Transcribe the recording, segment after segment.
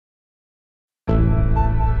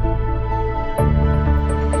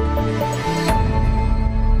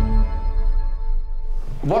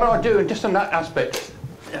what I do, just in that aspect,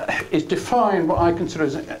 is define what I consider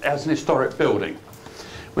as an historic building,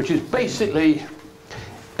 which is basically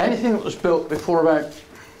anything that was built before about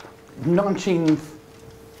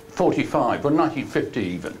 1945 or 1950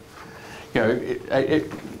 even. You know,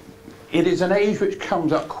 it is an age which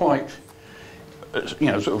comes up quite, you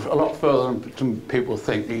know, sort of a lot further than people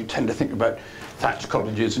think. You tend to think about thatched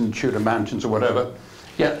cottages and Tudor mansions or whatever.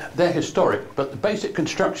 Yeah, they're historic, but the basic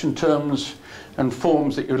construction terms and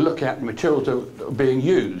forms that you look at, the materials that are being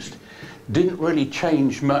used, didn't really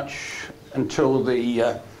change much until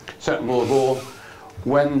the Second World War,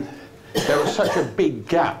 when there was such a big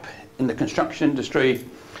gap in the construction industry.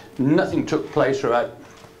 Nothing took place for about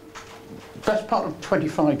the best part of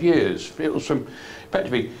 25 years. It was from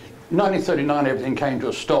effectively 1939, everything came to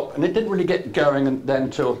a stop, and it didn't really get going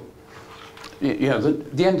until the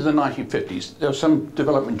end of the 1950s. There was some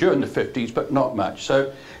development during the 50s, but not much. So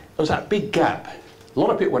there was that big gap. A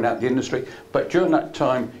lot of people went out of the industry, but during that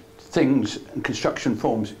time, things and construction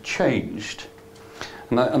forms changed.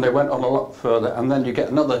 And they went on a lot further, and then you get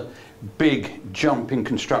another big jump in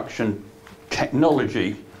construction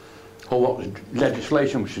technology, or what was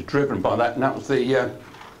legislation which was driven by that, and that was the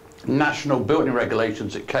national building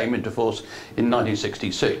regulations that came into force in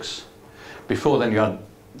 1966. Before then you had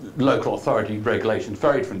local authority regulations,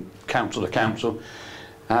 varied from council to council,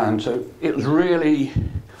 and so it was really,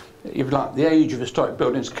 if you like, the age of historic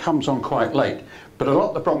buildings comes on quite late. But a lot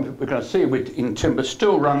of the problems we're going to see in timber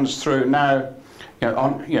still runs through now,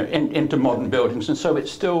 into modern buildings, and so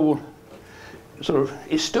it's still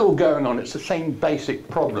it's still going on. It's the same basic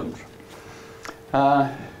problems.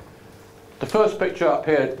 The first picture up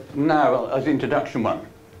here now as the introduction one.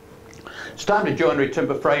 Standard joinery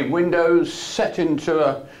timber frame windows set into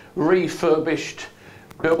a refurbished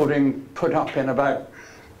building put up in about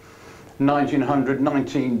 1900,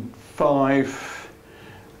 1905,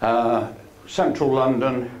 central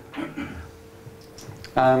London.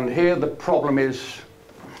 And here the problem is,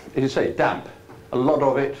 as you say, damp. A lot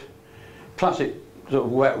of it, classic sort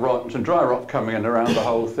of wet rot and dry rot coming in around the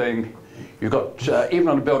whole thing. You've got, even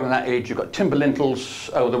on a building that age, you've got timber lintels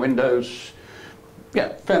over the windows.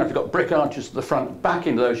 Yeah, fair enough, you've got brick arches at the front. Back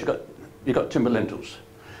into those, you've got timber lintels.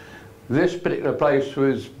 This particular place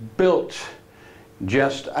was built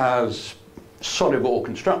just as solid wall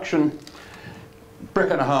construction,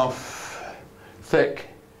 brick and a half thick,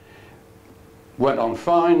 went on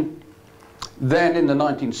fine. Then in the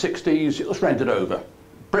 1960s, it was rendered over.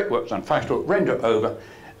 Brickwork's unfashionable, render it over,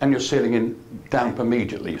 and you're sealing in damp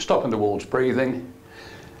immediately. You're stopping the walls breathing.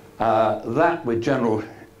 That with general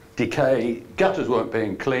decay, gutters weren't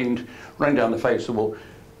being cleaned, ran down the face of the wall,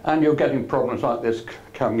 and you're getting problems like this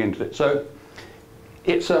coming into it. So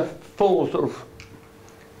it's a full sort of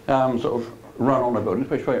run on a building.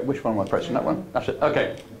 Which one am I pressing? That one? That's it.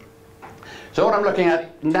 Okay. So what I'm looking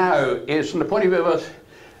at now is from the point of view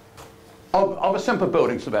of a simple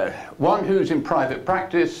building surveyor, one who's in private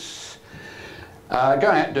practice,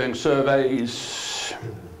 going out doing surveys.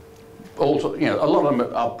 Also, a lot of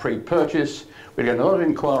them are pre-purchase. We get a lot of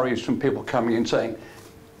inquiries from people coming in saying,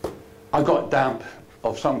 I've got damp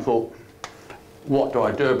of some sort, what do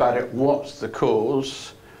I do about it, what's the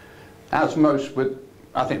cause? As most with,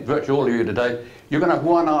 I think, virtually all of you today, you're going to have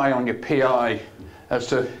one eye on your PI as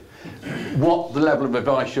to what the level of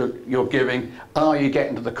advice you're giving, are you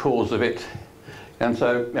getting to the cause of it? And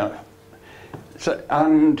so,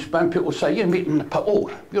 and when people say, you're meeting the pub,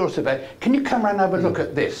 oh, you're a surveyor, can you come around and have a look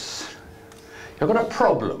at this? You've got a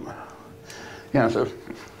problem. So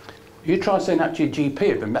you try saying that to your GP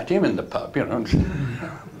if you met him in the pub,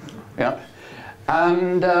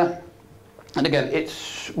 And again,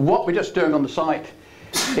 it's what we're just doing on the site.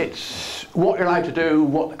 It's what you're allowed to do,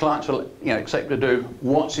 what the clients will accept to do,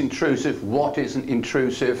 what's intrusive, what isn't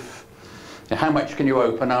intrusive, how much can you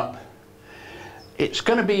open up. It's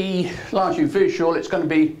going to be largely visual. It's going to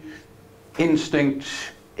be instinct,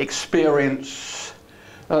 experience,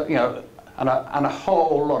 and a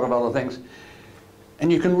whole lot of other things. And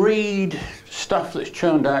you can read stuff that's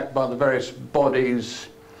churned out by the various bodies,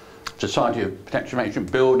 Society of Protection of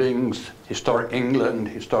Ancient Buildings, Historic England,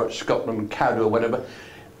 Historic Scotland, CAD or whatever.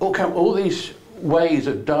 All these ways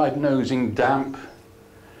of diagnosing damp.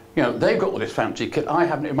 They've got all this fancy kit. I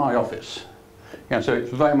have it in my office. So it's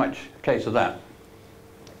very much a case of that.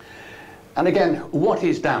 And again, what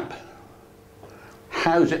is damp?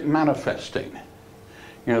 How's it manifesting?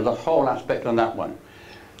 The whole aspect on that one.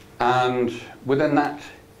 And within that,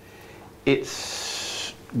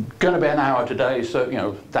 it's going to be an hour today,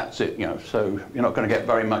 so that's it. So you're not going to get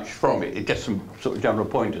very much from it. It gets some sort of general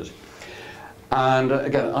pointers. And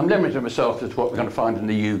again, I'm limiting myself to what we're going to find in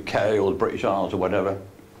the UK or the British Isles or whatever.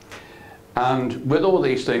 And with all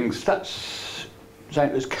these things, that's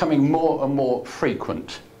saying it's becoming more and more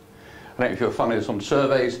frequent. I don't know if you're finding this on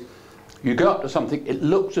surveys. You go up to something, it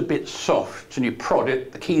looks a bit soft, and you prod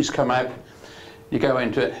it, the keys come out, you go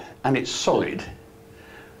into it, and it's solid.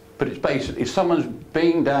 But it's basically, someone's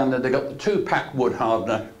been down there, they've got the 2-pack wood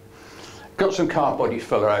hardener, got some car body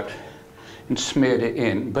filler out, and smeared it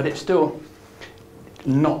in, but it's still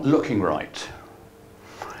not looking right.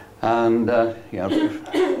 And you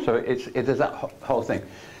know, so it is that whole thing.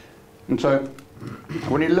 And so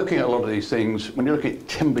when you're looking at a lot of these things, when you're looking at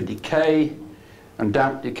timber decay and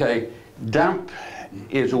damp decay, damp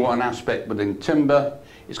is one aspect within timber.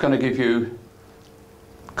 It's going to give you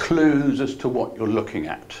clues as to what you're looking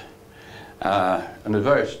at. And there's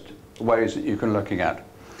various ways that you can look at.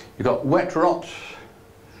 You've got wet rot,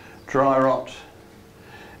 dry rot,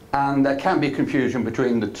 and there can be confusion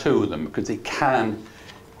between the two of them because they can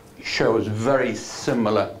show us very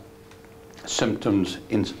similar symptoms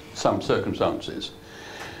in some circumstances.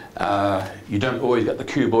 You don't always get the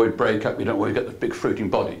cuboid breakup, you don't always get the big fruiting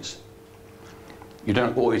bodies. You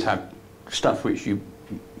don't always have stuff which you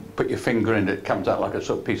put your finger in, it comes out like a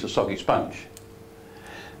sort of piece of soggy sponge.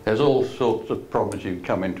 There's all sorts of problems you can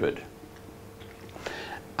come into it.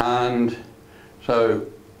 And so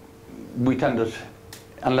we tend to,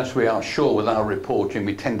 unless we are sure with our reporting,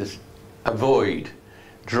 we tend to avoid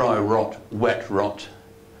dry rot, wet rot,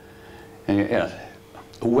 and yeah,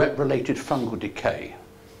 wet-related fungal decay.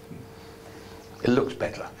 It looks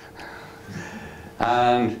better.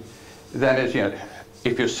 And then is, you know,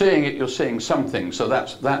 if you're seeing it, you're seeing something, so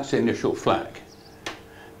that's the initial flag.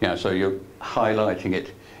 You know, so you're highlighting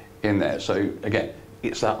it in there. So again,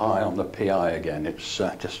 it's that eye on the PI again. It's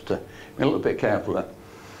just be a little bit careful there.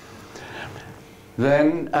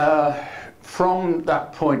 Then from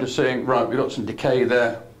that point of saying, right, we've got some decay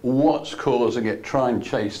there, what's causing it, try and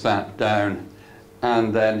chase that down,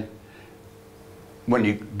 and then when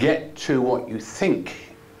you get to what you think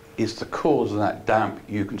is the cause of that damp,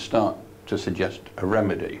 you can start to suggest a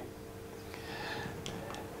remedy.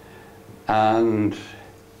 And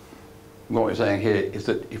what we're saying here is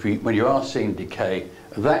that when you are seeing decay,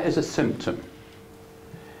 that is a symptom.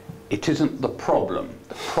 It isn't the problem.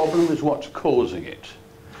 The problem is what's causing it.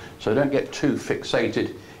 So don't get too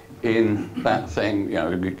fixated in that thing. You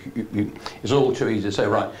know, it's all too easy to say,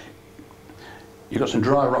 right, you've got some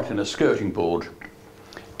dry rot in a skirting board.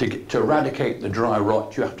 To eradicate the dry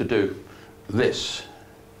rot, you have to do this.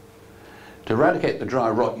 To eradicate the dry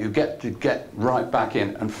rot, you get to get right back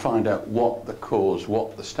in and find out what the cause,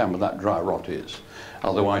 what the stem of that dry rot is.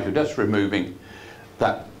 Otherwise, you're just removing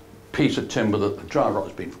that piece of timber that the dry rot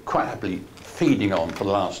has been quite happily feeding on for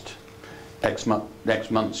the last X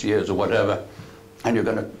months, years, or whatever, and you're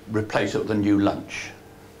going to replace it with a new lunch.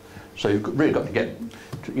 So you've really got to get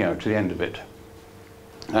to, you know, to the end of it.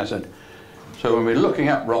 I said, so when we're looking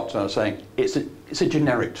at rots, I was saying it's a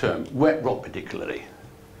generic term, wet rot particularly,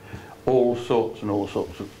 all sorts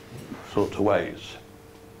of ways.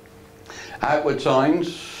 Outward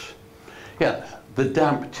signs, yeah, the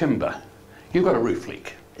damp timber. You've got a roof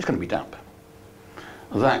leak, it's going to be damp.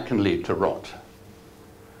 That can lead to rot.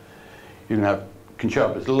 You can show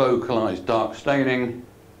up as localized dark staining.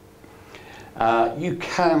 You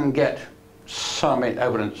can get some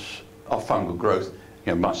evidence of fungal growth,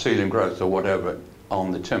 you know, mycelium growth or whatever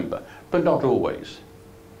on the timber, but not always.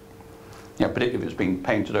 You know, particularly if it's been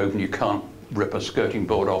painted over and you can't rip a skirting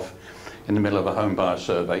board off in the middle of a home buyer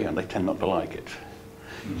survey, and they tend not to like it.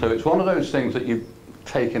 Mm-hmm. So it's one of those things that you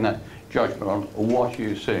take in that judgment on what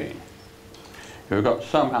you're seeing. You've got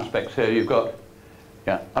some aspects here, you've got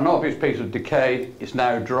an obvious piece of decay, it's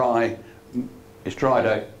now dry, it's dried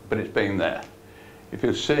out, but it's been there. If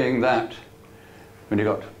you're seeing that, when you've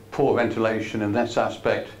got poor ventilation in this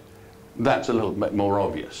aspect, that's a little bit more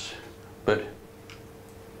obvious. But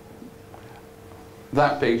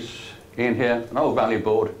that piece in here, an old valley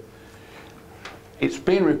board, it's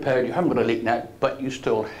been repaired, you haven't got a leak now, but you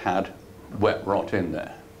still had wet rot in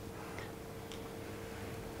there.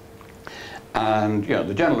 And you know,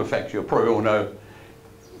 the general effects you'll probably all know,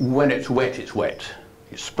 when it's wet, it's wet.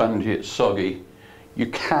 It's spongy, it's soggy. You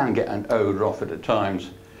can get an odour off it at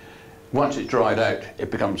times. Once it's dried out, it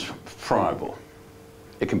becomes friable.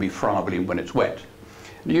 It can be friable even when it's wet.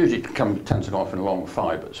 And usually it tends to come off in long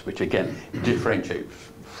fibres, which again differentiates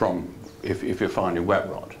from if you're finding wet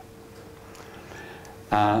rot.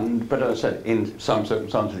 But as I said, in some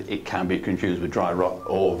circumstances it can be confused with dry rot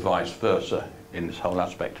or vice versa in this whole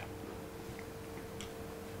aspect.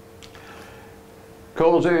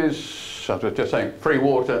 Causes, as I was just saying, free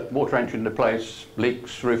water, water entry into place,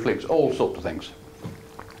 leaks, roof leaks, all sorts of things.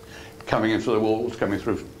 Coming in through the walls, coming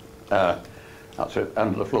through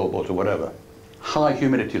under the floorboards or whatever. High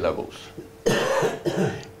humidity levels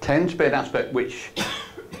tend to be an aspect which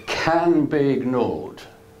can be ignored.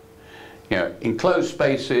 You know, enclosed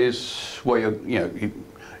spaces where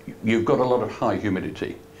you've got a lot of high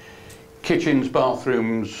humidity. Kitchens,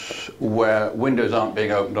 bathrooms where windows aren't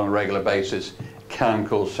being opened on a regular basis can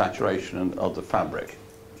cause saturation of the fabric.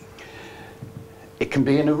 It can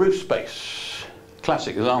be in a roof space.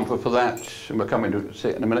 Classic example for that, and we'll come into see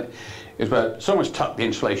it in a minute, is where someone's tucked the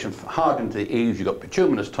insulation hard into the eaves, you've got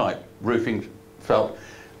bituminous type roofing felt,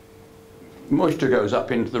 moisture goes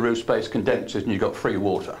up into the roof space, condenses, and you've got free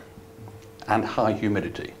water and high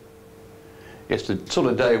humidity. It's the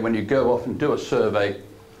sort of day when you go off and do a survey.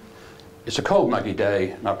 It's a cold, muggy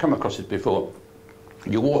day, and I've come across it before.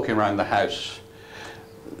 You're walking around the house,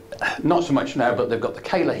 not so much now, but they've got the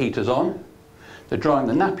Kaler heaters on. They're drying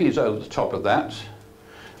the nappies over the top of that,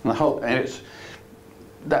 and it's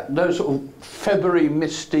those sort of February,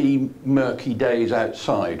 misty, murky days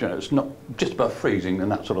outside. You know, it's not just above freezing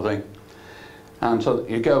and that sort of thing. And so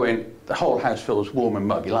you go in, the whole house feels warm and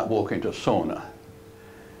muggy, like walking into a sauna.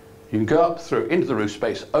 You can go up through into the roof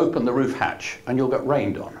space, open the roof hatch, and you'll get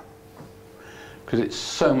rained on, because it's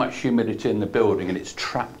so much humidity in the building and it's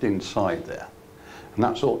trapped inside there. And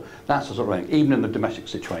that's the sort of thing, even in the domestic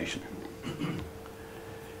situation.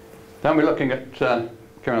 Then we're looking at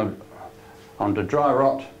going on to dry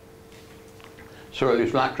rot,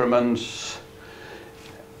 Cerulus lacrymans.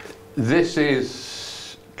 This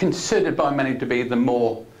is considered by many to be the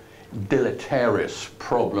more deleterious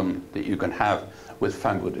problem that you can have with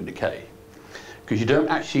fungal decay, because you don't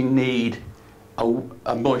actually need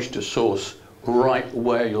a moisture source right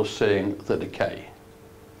where you're seeing the decay.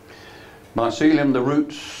 Mycelium, the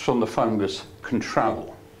roots from the fungus, can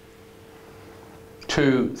travel.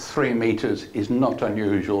 2-3 meters is not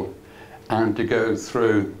unusual, and to go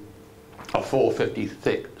through a 450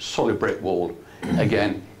 thick solid brick wall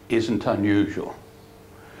again isn't unusual.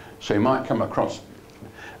 So you might come across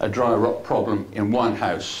a dry rot problem in one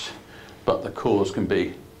house, but the cause can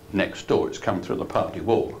be next door. It's come through the party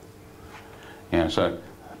wall. Yeah, so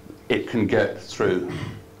it can get through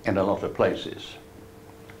in a lot of places.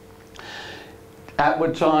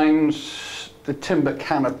 At times, the timber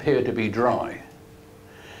can appear to be dry.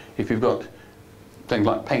 If you've got things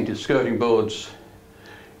like painted skirting boards,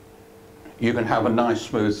 you can have a nice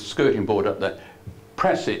smooth skirting board up there,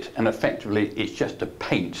 press it, and effectively it's just a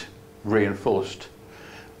paint reinforced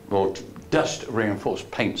or dust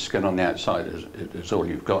reinforced paint skin on the outside is all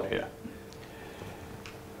you've got here.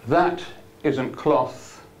 That isn't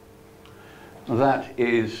cloth, that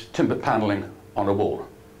is timber panelling on a wall,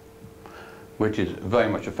 which is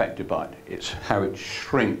very much affected by it. It's how it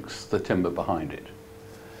shrinks the timber behind it.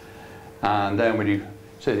 And then when you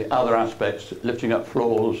see the other aspects, lifting up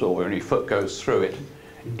floors or when your foot goes through it,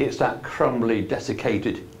 it's that crumbly,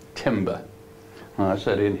 desiccated timber. And I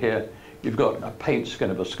said in here, you've got a paint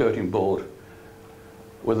skin of a skirting board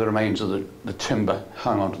with the remains of the timber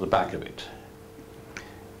hung onto the back of it.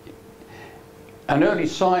 An early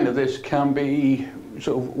sign of this can be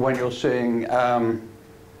sort of when you're seeing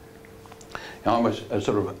almost a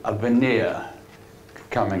sort of a veneer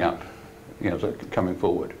coming up, sort of coming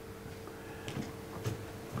forward.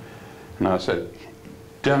 And I said,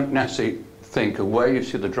 don't necessarily think of where you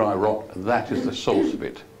see the dry rot, that is the source of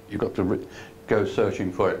it. You've got to go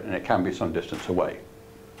searching for it, and it can be some distance away.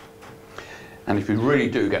 And if you really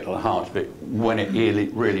do get to the heart of it, when it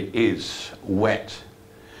really is wet,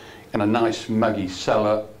 in a nice muggy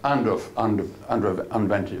cellar under an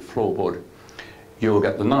unvented floorboard, you'll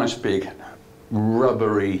get the nice big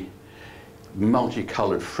rubbery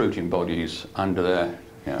multicoloured fruiting bodies under there,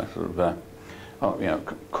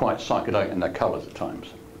 quite psychedelic in their colours at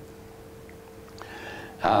times.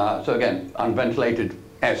 So again, unventilated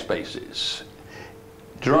air spaces.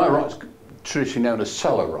 Dry rot's traditionally known as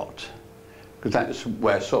cellar rot, because that's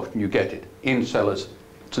where so often you get it, in cellars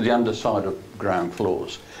to the underside of ground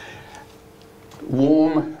floors.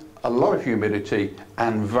 Warm, a lot of humidity,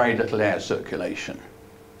 and very little air circulation.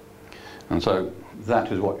 And so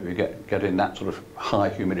that is what you get in that sort of high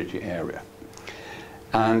humidity area.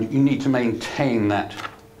 And you need to maintain that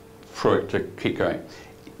for it to keep going.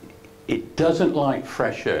 It doesn't like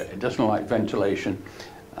fresh air, it doesn't like ventilation,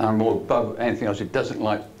 and more above anything else, it doesn't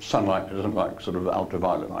like sunlight, it doesn't like sort of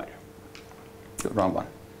ultraviolet light. The wrong one.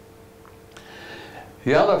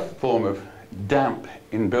 The other form of damp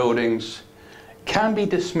in buildings can be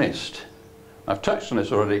dismissed. I've touched on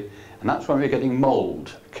this already, and that's when we're getting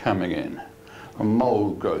mould coming in, or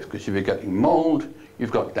mould growth, because if you're getting mould,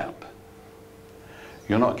 you've got damp.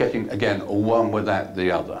 You're not getting, again, one without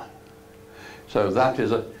the other. So that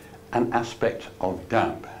is an aspect of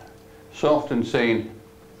damp. So often seen,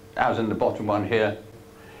 as in the bottom one here,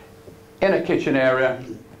 in a kitchen area,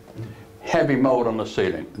 heavy mould on the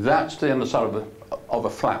ceiling. That's the underside of a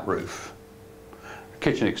flat roof.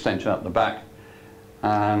 Kitchen extension up the back,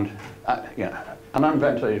 and an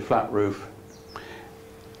unventilated flat roof,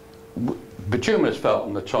 bituminous felt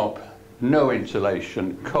on the top, no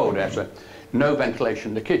insulation, cold air, so no ventilation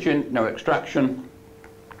in the kitchen, no extraction,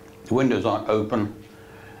 the windows aren't open,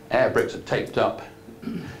 air bricks are taped up,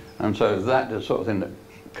 and so that is the sort of thing that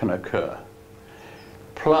can occur.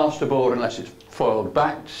 Plasterboard, unless it's foiled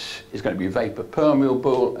backed, is going to be vapor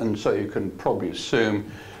permeable, and so you can probably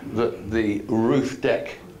assume that the roof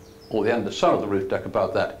deck, or the underside of the roof deck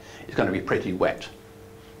above that, is going to be pretty wet.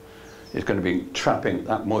 It's going to be trapping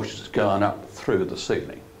that moisture that's going up through the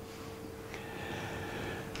ceiling.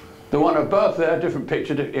 The one above there, different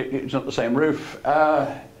picture, it's not the same roof.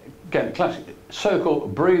 Again, classic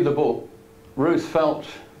so-called breathable roof felt,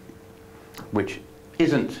 which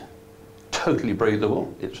isn't totally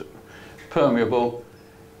breathable, it's permeable.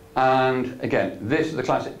 And again, this is the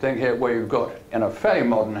classic thing here where you've got, in a fairly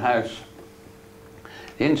modern house,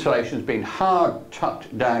 the insulation's been hard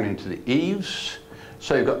tucked down into the eaves,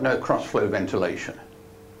 so you've got no cross-flow ventilation.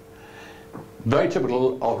 Very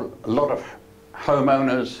typical of a lot of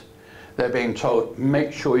homeowners. They're being told,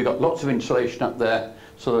 make sure you've got lots of insulation up there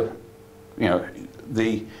so that, you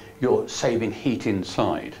know, you're saving heat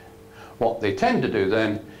inside. What they tend to do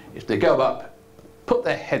then is they go up, put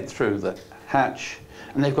their head through the hatch,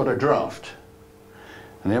 and they've got a draft.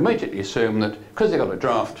 And they immediately assume that because they've got a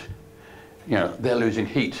draft, you know, they're losing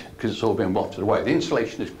heat because it's all being wafted away. The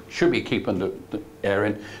insulation should be keeping the air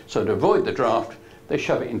in, so to avoid the draft, they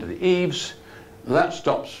shove it into the eaves. That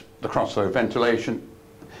stops the cross-flow ventilation.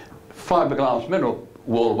 Fiberglass mineral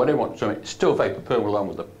wall, whatever you want to do, it's still vapor permeable along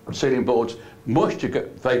with the ceiling boards. Moisture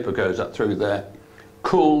vapor goes up through there,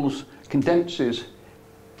 cools, condenses,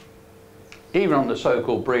 even on the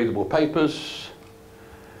so-called breathable papers,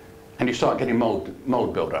 and you start getting mould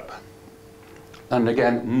build-up. And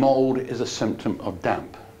again, mould is a symptom of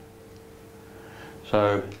damp.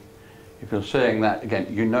 So if you're seeing that, again,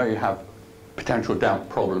 you know you have potential damp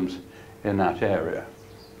problems in that area.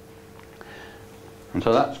 And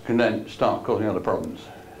so that can then start causing other problems.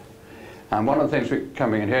 And one of the things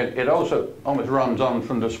coming in here, it also almost runs on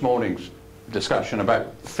from this morning's discussion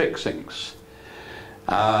about fixings.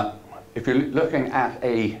 If you're looking at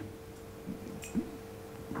a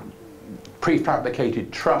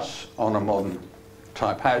prefabricated truss on a modern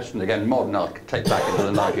type house, and again modern I'll take back into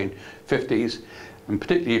the 1950s, and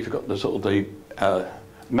particularly if you've got the sort of the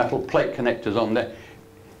metal plate connectors on there,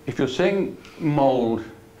 if you're seeing mould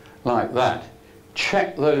like that,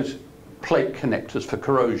 check those plate connectors for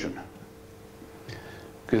corrosion,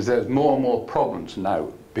 because there's more and more problems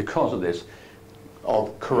now because of this,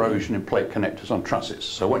 of corrosion in plate connectors on trusses.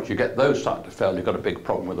 So once you get those starting to fail, you've got a big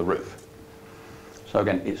problem with the roof. So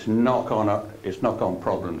again, it's knock-on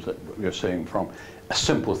problems that you're seeing from a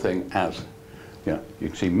simple thing as, you know, you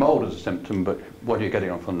can see mould as a symptom, but what are you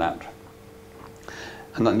getting on from that?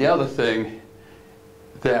 And then the other thing,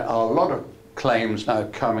 there are a lot of claims now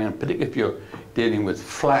coming in, particularly if you're dealing with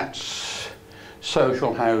flats,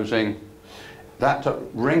 social housing, that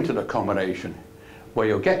rented accommodation, where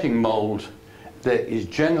you're getting mould. There is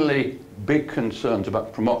generally big concerns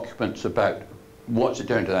from occupants about what's it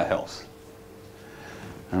doing to their health.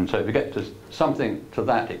 And so if you get to something to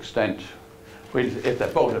that extent, if they're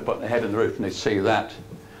bold to put their head in the roof and they see that,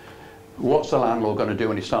 what's the landlord going to do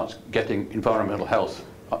when he starts getting environmental health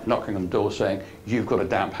knocking on the door saying, you've got a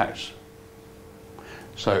damp house?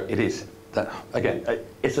 So it is, that, again,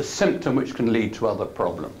 it's a symptom which can lead to other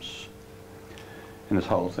problems in this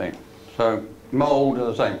whole thing. So mould,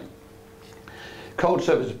 as I say, cold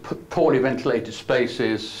surfaces, poorly ventilated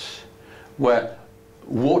spaces where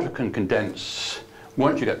water can condense.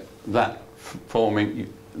 Once you get that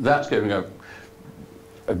forming, that's giving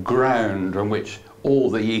a ground on which all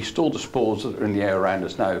the yeast, all the spores that are in the air around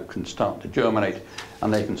us now can start to germinate,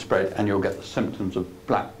 and they can spread, and you'll get the symptoms of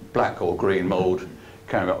black or green mould,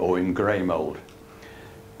 or in grey mould.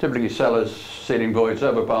 Typically cellars, ceiling voids,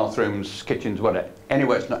 over bathrooms, kitchens, whatever,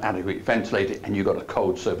 anywhere it's not adequately ventilated and you've got a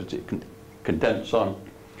cold surface it can condense on.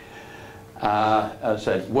 As I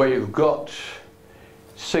said, where you've got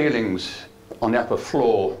ceilings on the upper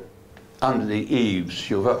floor under the eaves,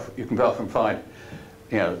 you can often find,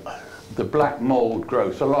 you know, the black mould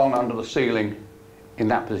growth along under the ceiling in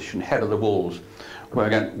that position, head of the walls, where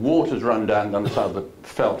again water's run down the underside of the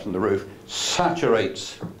felt and the roof,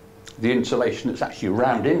 saturates the insulation that's actually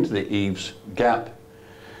rammed into the eaves gap,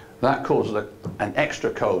 That causes an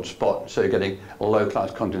extra cold spot, so you're getting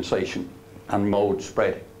localized condensation and mold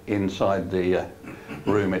spread inside the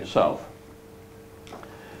room itself.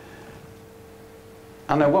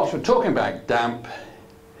 And then whilst we're talking about damp,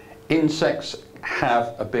 insects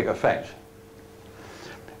have a big effect.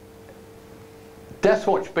 Death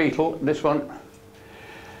watch beetle, this one,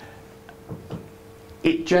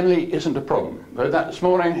 it generally isn't a problem. But that this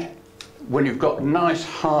morning, when you've got nice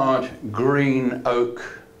hard green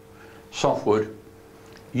oak softwood,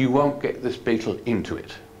 you won't get this beetle into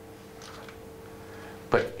it.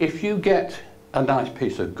 But if you get a nice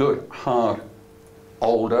piece of good hard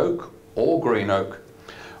old oak or green oak,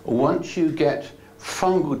 once you get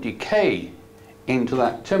fungal decay into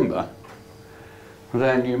that timber,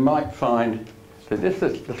 then you might find that this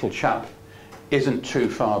little chap isn't too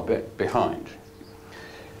far behind.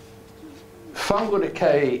 Fungal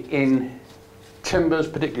decay in timbers,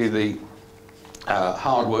 particularly the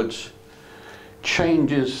hardwoods,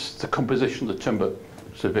 changes the composition of the timber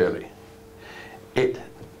severely. It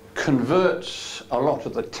converts a lot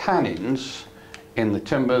of the tannins in the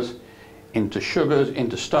timbers into sugars,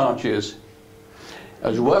 into starches,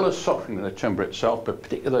 as well as softening the timber itself, but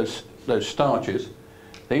particularly those starches,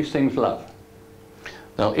 these things love.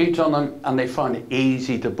 They'll eat on them and they find it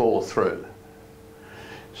easy to bore through.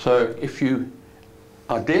 So if you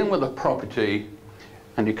are dealing with a property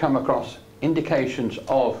and you come across indications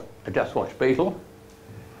of a death watch beetle,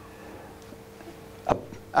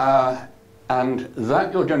 and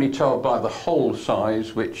that you're generally told by the hole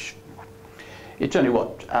size, which it's only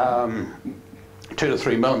what, 2 to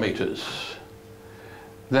 3 millimeters.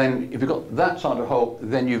 Then if you've got that side of hole,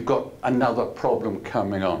 then you've got another problem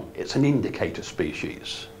coming on. It's an indicator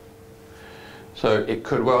species. So it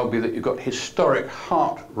could well be that you've got historic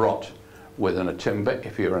heart rot within a timber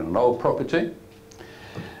if you're in an old property.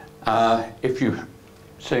 If you're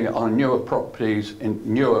seeing it on newer properties in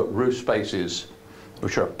newer roof spaces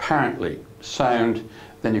which are apparently sound,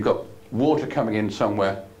 then you've got water coming in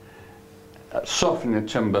somewhere, softening the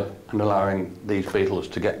timber and allowing these beetles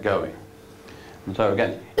to get going. And so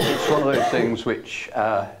again, it's one of those things which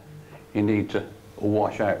you need to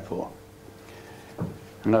watch out for.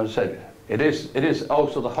 And as I said, it is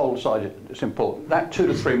also the hole size that's important. That 2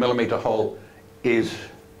 to 3 millimeter hole is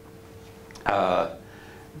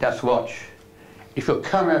death watch. If you're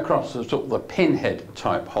coming across the sort of the pinhead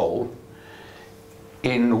type hole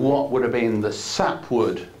in what would have been the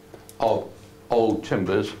sapwood of old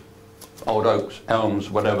timbers, old oaks, elms,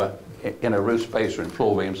 whatever, in a roof space or in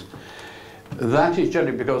floor beams, that is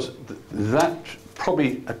generally because that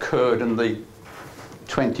probably occurred in the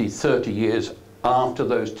 20, 30 years after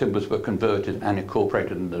those timbers were converted and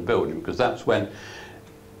incorporated into the building, because that's when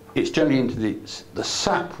it's generally into the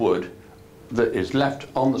sapwood that is left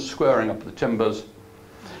on the squaring up of the timbers,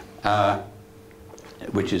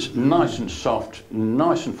 which is nice and soft,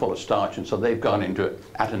 nice and full of starch, and so they've gone into it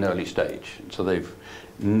at an early stage. So they've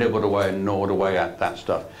nibbled away and gnawed away at that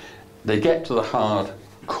stuff. They get to the hard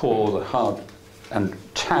core, the hard and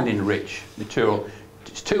tannin-rich material.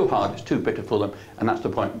 It's too hard, it's too bitter for them, and that's the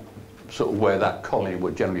point sort of where that colony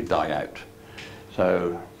would generally die out.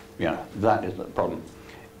 So, yeah, that is the problem.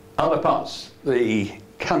 Other parts of the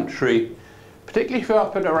country, particularly if you're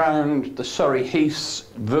up and around the Surrey Heaths,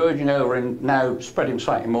 verging over and now spreading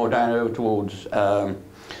slightly more down over towards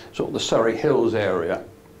sort of the Surrey Hills area,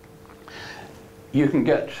 you can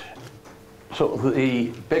get sort of the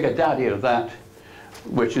bigger daddy of that,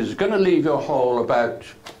 which is going to leave your hole about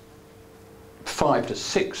 5 to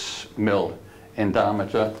 6 mil in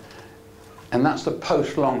diameter, and that's the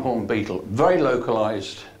post-longhorn beetle. Very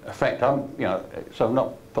localized effect. So I've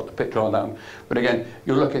not put the picture on that one, but again,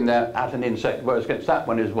 you're looking there at an insect, whereas against that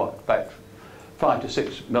one is what, about 5 to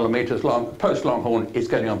 6 millimeters long. Post-longhorn is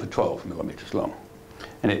getting on for 12 millimeters long.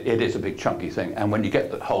 And it is a big chunky thing, and when you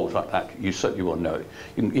get the holes like that, you certainly will know it.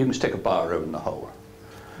 You can stick a bar over in the hole.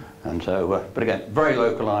 And so, but again, very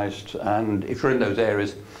localized, and if you're in those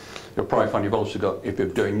areas, you'll probably find you've also got, if you're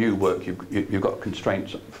doing new work, you've got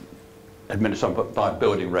constraints administered by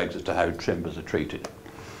building regs as to how timbers are treated.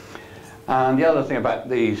 And the other thing about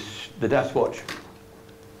the death watch,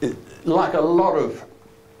 like a lot of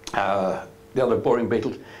the other boring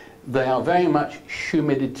beetles, they are very much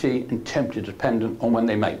humidity and temperature dependent on when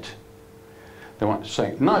they mate. They want to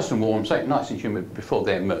stay nice and warm, stay nice and humid before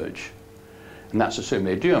they emerge. And that's assuming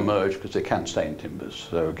they do emerge because they can stay in timbers.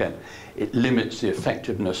 So again, it limits the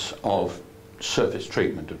effectiveness of surface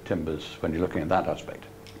treatment of timbers when you're looking at that aspect.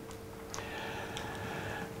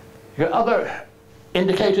 You've got other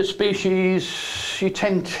indicator species you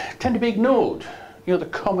tend to be ignored. You know, the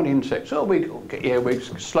common insects,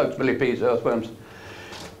 earwigs, slugs, millipedes, earthworms.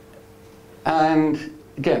 And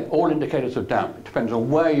again, all indicators of damp. It depends on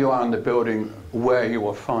where you are in the building, where you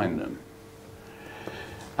will find them.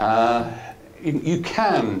 You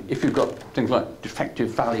can, if you've got things like defective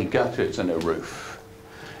valley gutters in a roof,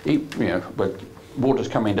 you know, where water's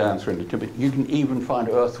coming down through the timber, you can even find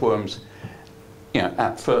earthworms, you know,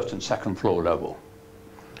 at first and second floor level,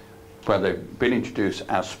 where they've been introduced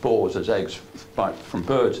as spores, as eggs from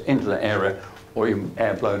birds into the area, or even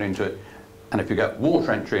air blown into it. And if you get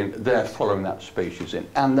water entry in, they're following that species in.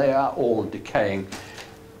 And they are all decaying,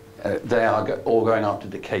 they are all going after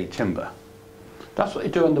decayed timber. That's what they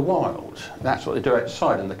do in the wild. That's what they do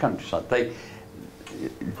outside in the countryside. They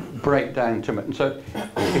break down timber. And so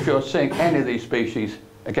if you're seeing any of these species,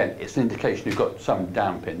 again, it's an indication you've got some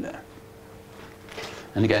damp in there.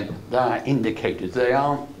 And again, they are indicators. They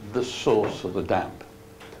aren't the source of the damp.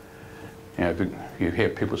 You know, you hear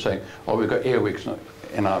people saying, oh, we've got earwigs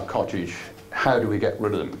in our cottage. How do we get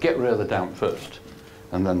rid of them? Get rid of the damp first,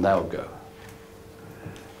 and then they'll go.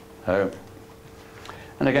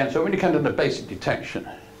 And again, so when you come to the basic detection,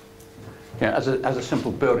 you know, as a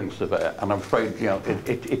simple building surveyor, and I'm afraid, you know,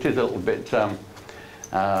 it is a little bit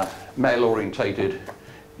male orientated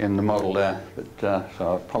in the model there, but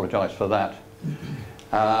so I apologise for that.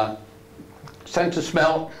 Sense of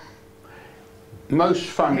smell. Most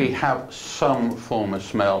fungi have some form of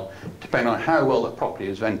smell. Depending on how well the property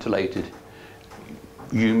is ventilated,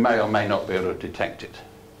 you may or may not be able to detect it.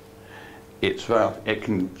 It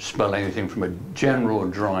can smell anything from a general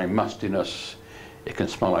dry mustiness. It can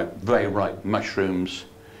smell like very ripe mushrooms,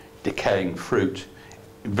 decaying fruit,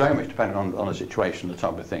 very much depending on the situation, the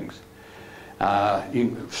type of things.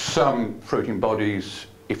 Some fruiting bodies,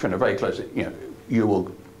 if you're in a very close, you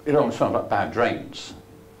know, it almost smells like bad drains.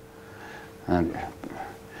 And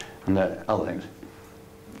there are other things.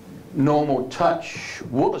 Normal touch,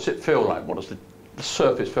 what does it feel like? What does the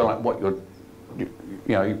surface feel like? What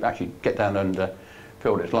you actually get down and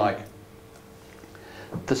feel what it's like.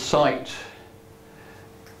 The site,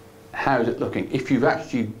 how is it looking? If you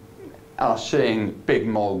actually are seeing big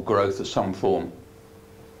mold growth of some form,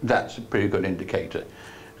 that's a pretty good indicator.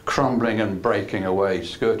 Crumbling and breaking away,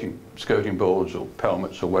 skirting boards or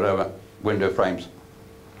pelmets or whatever, window frames,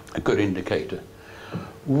 a good indicator.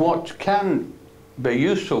 What can be a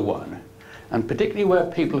useful one, and particularly where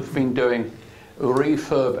people have been doing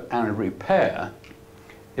refurb and repair,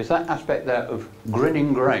 is that aspect there of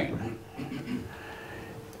grinning grain.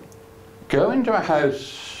 Go into a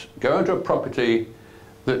house, go into a property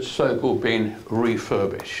that's so-called been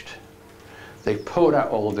refurbished. They've pulled out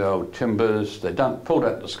all the old timbers, they've pulled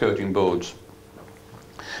out the skirting boards,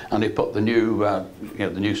 and they put the new, the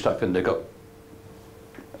new stuff in. They've got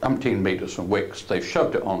umpteen metres from wicks. They've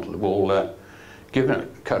shoved it onto the wall there, given it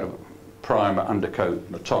a coat of primer,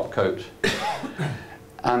 undercoat, the top coat.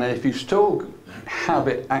 And if you still have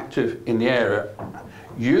it active in the area,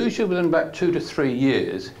 usually within about 2 to 3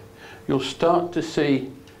 years, you'll start to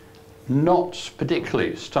see knots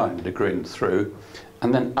particularly starting to grin through,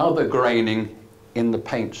 and then other graining in the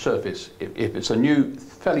paint surface. If it's a new,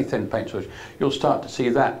 fairly thin paint surface, you'll start to see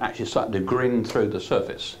that actually starting to grin through the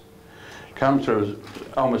surface. Come through as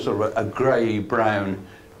almost sort of a grey-brown,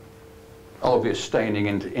 obvious staining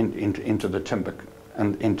into the timber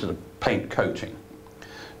and into the paint coating.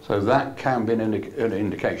 So that can be an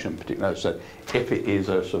indication, particularly so if it is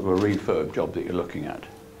a sort of a refurb job that you're looking at.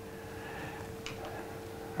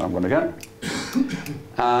 I'm going to go.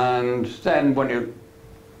 And then when you're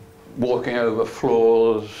walking over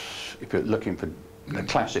floors, if you're looking for the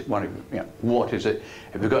classic one, you know, what is it?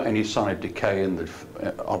 If you've got any sign of decay in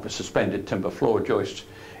of a suspended timber floor joist,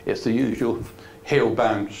 it's the usual heel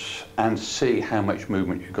bounce and see how much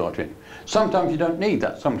movement you've got in. Sometimes you don't need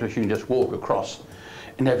that. Sometimes you can just walk across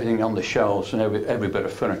and everything on the shelves and every bit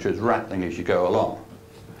of furniture is rattling as you go along.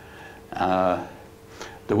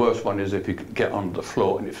 The worst one is if you get onto the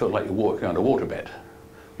floor and it feels like you're walking on a waterbed.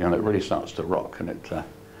 You know, it really starts to rock, and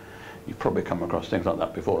you've probably come across things like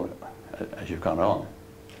that before as you've gone on.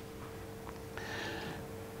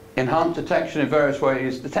 Enhanced detection in various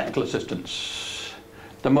ways, the technical assistance,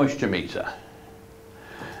 the moisture meter,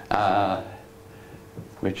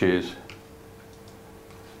 which is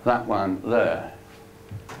that one there.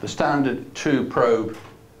 The standard 2-probe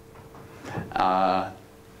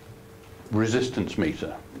resistance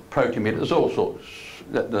meter, protein meter. There's all sorts.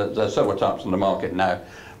 There's several types on the market now,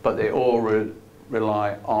 but they all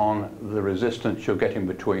rely on the resistance you're getting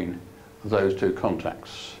between those two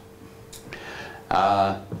contacts.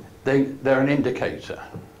 They're an indicator.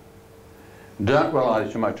 Don't rely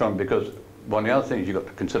too much on, because one of the other things you've got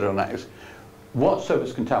to consider on that is what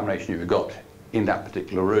surface contamination you've got in that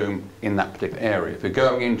particular room, in that particular area. If you're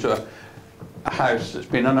going into a house that's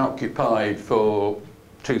been unoccupied for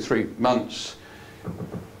 2-3 months,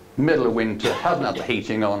 middle of winter, hasn't had the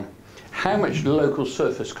heating on, how much local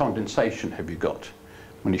surface condensation have you got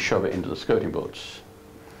when you shove it into the skirting boards?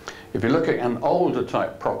 If you look at an older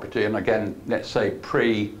type property, and again, let's say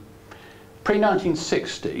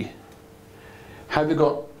pre-1960, have you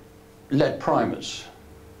got lead primers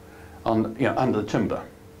on, under the timber?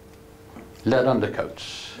 Lead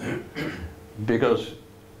undercoats? Because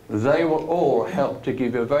they will all help to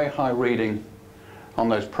give you a very high reading on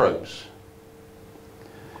those probes.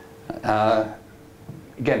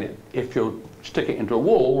 Again, if you stick it into a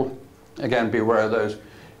wall, again, be aware of those.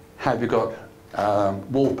 Have you got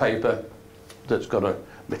wallpaper that's got a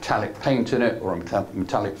metallic paint in it or a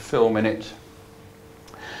metallic film in it?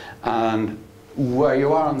 And where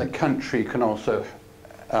you are in the country can also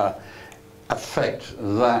affect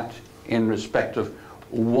that in respect of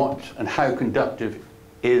what and how conductive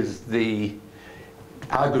is the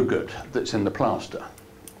aggregate that's in the plaster.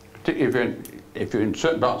 Particularly if you're in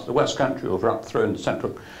certain parts of the West Country or up through in the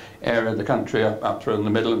central area of the country, up through in the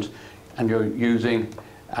Midlands, and you're using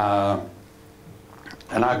an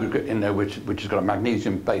aggregate in there which has got a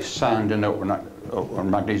magnesium-based sand in it or a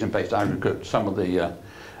magnesium-based aggregate, some of the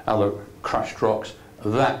other crushed rocks,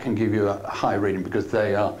 that can give you a high reading because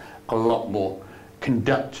they are a lot more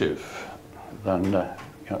conductive than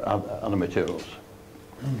other materials.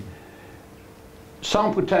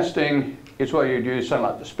 Sample testing is where you'd use something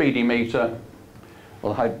like the speedy meter,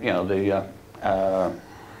 or the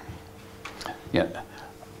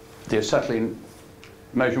acetylene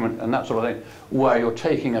measurement and that sort of thing, where you're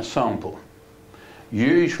taking a sample.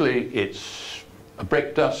 Usually it's a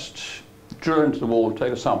brick dust, drill into the wall,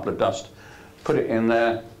 take a sample of dust, put it in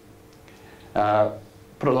there,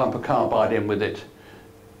 put a lump of carbide in with it.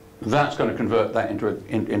 That's going to convert that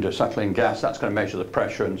into acetylene gas. That's going to measure the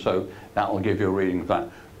pressure, and so that will give you a reading of that.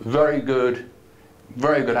 Very good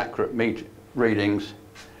accurate readings.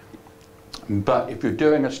 But if you're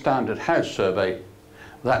doing a standard house survey,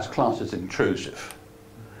 that's classed as intrusive.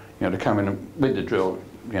 To come in with the drill,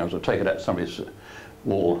 so take it at somebody's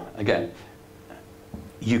wall. Again,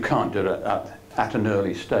 you can't do it at an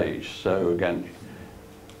early stage. So again,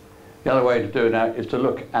 the other way to do it now is to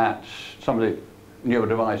look at some of the newer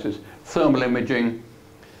devices, thermal imaging,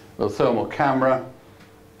 the thermal camera,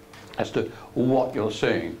 as to what you're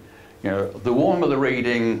seeing. The warmer the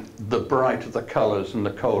reading, the brighter the colours and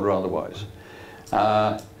the colder otherwise.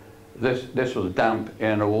 This was damp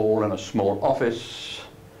in a wall in a small office.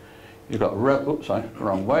 You've got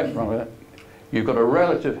wrong way. You've got a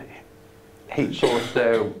relative heat source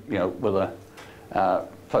there, with a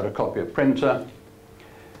photocopier printer,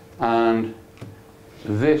 and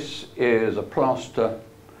this is a plaster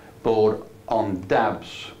board on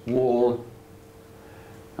Dab's wall,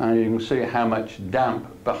 and you can see how much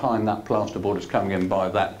damp behind that plasterboard is coming in by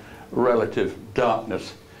that relative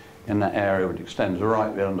darkness in that area, which extends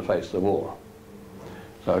right there on the face of the wall.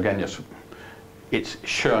 So again, it's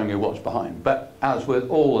showing you what's behind. But as with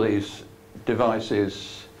all these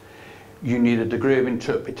devices, you need a degree of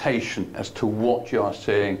interpretation as to what you are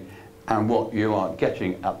seeing and what you are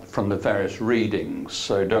getting from the various readings.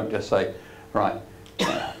 So don't just say, right,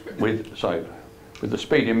 with the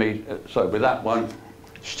speedy meter, so with that one,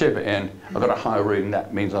 stick it in, I've got a high reading,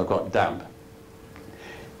 that means I've got damp.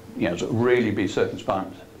 So really be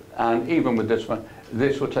circumspect. And even with this one,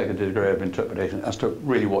 this will take a degree of interpretation as to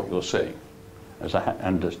really what you're seeing,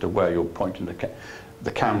 and as to where you're pointing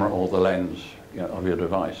the camera or the lens of your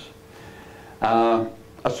device. A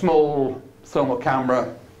small thermal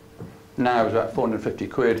camera now is about 450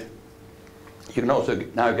 quid. You can also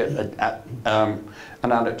now get an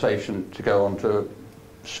adaptation to go onto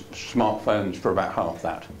smartphones for about half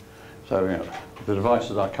that. So the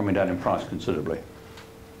devices are coming down in price considerably.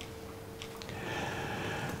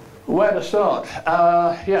 Where to start?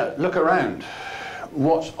 Look around.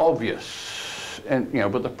 What's obvious, and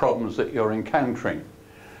with the problems that you're encountering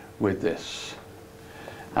with this?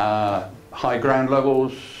 High ground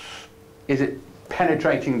levels. Is it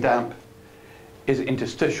penetrating damp? Is it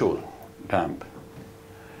interstitial damp?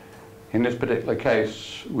 In this particular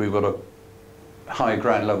case, we've got a high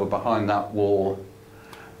ground level behind that wall,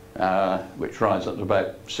 which rises up to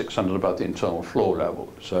about 600 above the internal floor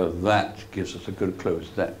level. So that gives us a good clue as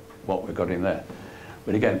to what we've got in there.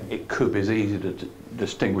 But again, it could be as easy to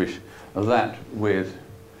distinguish that with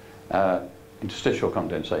interstitial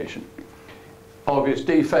condensation. Obvious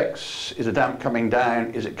defects: is the damp coming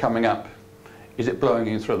down? Is it coming up? Is it blowing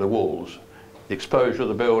in through the walls? The exposure of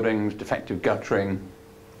the buildings, defective guttering,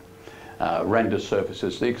 rendered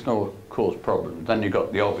surfaces, these can all cause problems. Then you've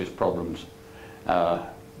got the obvious problems,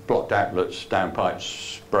 blocked outlets,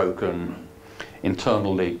 downpipes broken,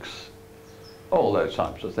 internal leaks, all those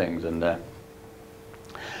types of things in there.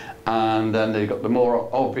 And then they've got the more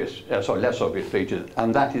obvious, less obvious features,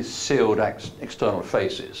 and that is sealed external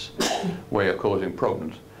faces where you're causing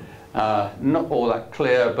problems. Not all that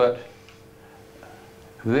clear, but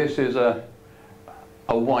this is a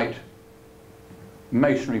white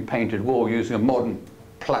masonry painted wall using a modern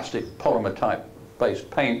plastic polymer type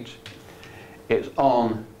based paint. It's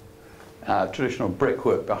on traditional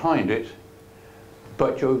brickwork behind it,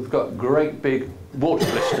 but you've got great big water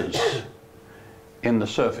blisters in the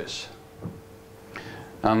surface.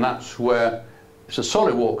 And that's where it's a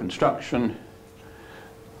solid wall construction.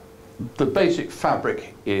 The basic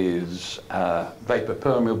fabric is vapor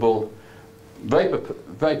permeable.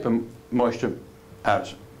 Vapor moisture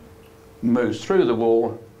moves through the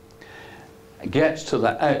wall, gets to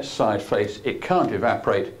the outside face, it can't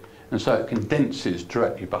evaporate, and so it condenses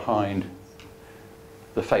directly behind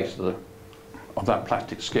the face of that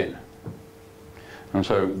plastic skin. And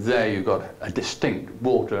so there you've got a distinct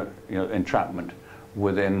water entrapment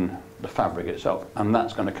within the fabric itself, and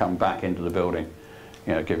that's going to come back into the building,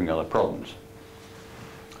 giving other problems.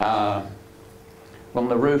 On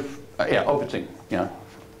the roof, obviously,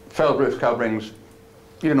 failed roof coverings,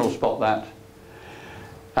 you can all spot that.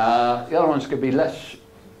 The other ones could be less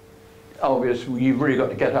obvious. You've really got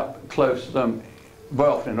to get up close to them. Very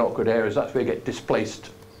often in awkward areas, that's where you get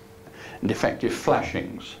displaced and defective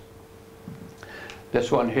flashings.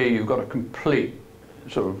 This one here, you've got a complete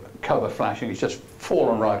sort of cover flashing. It's just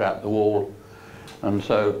fallen right out the wall, and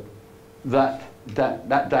so that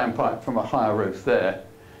downpipe from a higher roof there,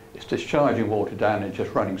 it's discharging water down and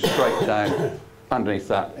just running straight down underneath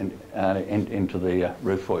that into the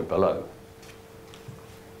roof void below.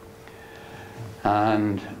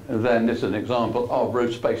 And then this is an example of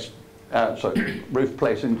roof space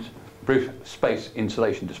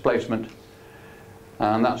insulation displacement.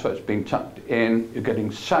 And that's where it's being tucked in. You're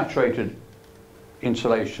getting saturated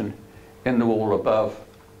insulation in the wall above.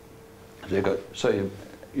 So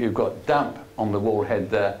you've got damp on the wall head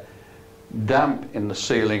there, damp in the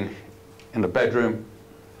ceiling in the bedroom,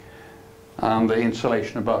 and the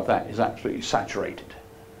insulation above that is absolutely saturated.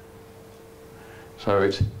 So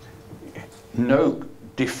it's no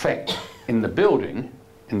defect in the building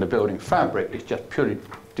fabric, it's just purely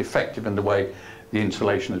defective in the way the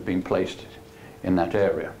insulation has been placed in that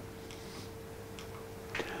area.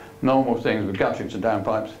 Normal things with gutterings and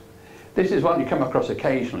downpipes. This is one you come across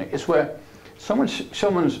occasionally. It's where someone's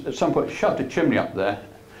at some point shoved a chimney up there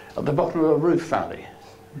at the bottom of a roof valley.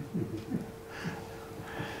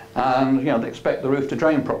 And they expect the roof to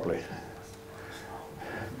drain properly.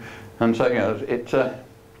 And so it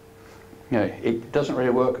doesn't really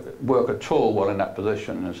work at all well in that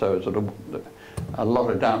position, and so a lot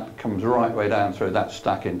of damp comes right way down through that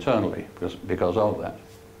stack internally because of that.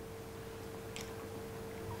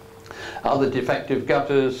 Other defective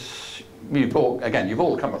gutters, you've all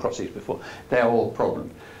come across these before. They're all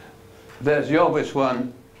problems. There's the obvious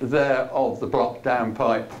one there of the blocked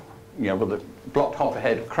downpipe, with the blocked hopper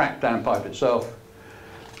head, cracked downpipe itself,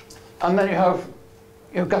 and then you have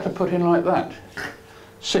your gutter put in like that,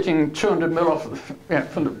 sitting 200 mil off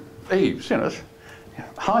from the eaves. It's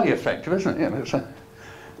highly effective, isn't it?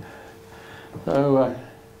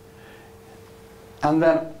 And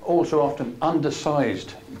then also often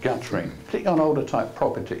undersized guttering, particularly on older type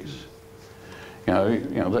properties.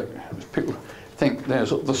 People think there's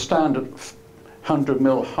the standard 100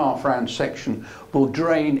 mil half round section will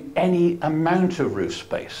drain any amount of roof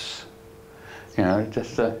space. And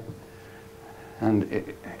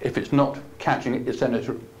if it's not catching it, it's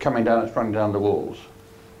coming down, it's running down the walls.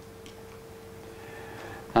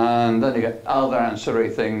 And then you get other ancillary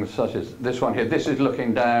things such as this one here. This is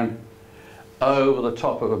looking down over the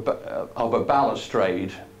top of a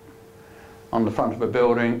balustrade on the front of a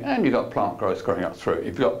building, and you've got plant growth growing up through it.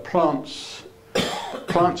 You've got plants,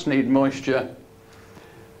 plants need moisture.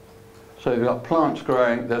 So you've got plants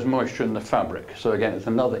growing, there's moisture in the fabric. So again, it's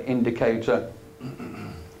another indicator.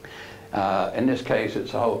 In this case,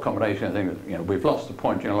 it's a whole combination of things. We've lost the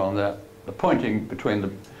pointing along there. The pointing between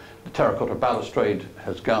the terracotta balustrade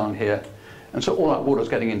has gone here, and so all that water's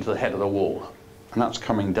getting into the head of the wall, and that's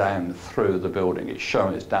coming down through the building. It's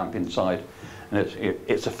showing it's damp inside, and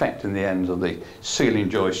it's affecting the ends of the ceiling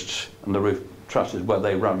joists and the roof trusses where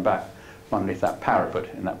they run back underneath that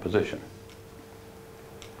parapet in that position.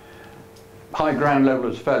 High ground level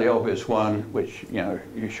is a fairly obvious one, which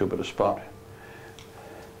you should be able to spot.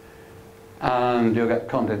 And you'll get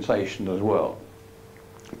condensation as well.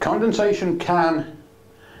 Condensation can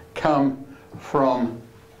come from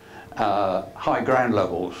high ground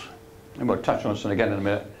levels, and we'll touch on this again in a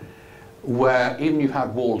minute, where even you've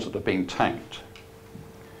had walls that have been tanked.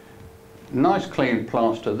 Nice clean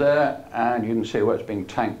plaster there, and you can see where it's being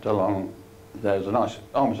tanked along. There's a nice,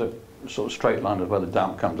 almost a sort of straight line of where the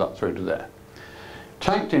damp comes up through to there.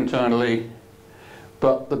 Tanked internally,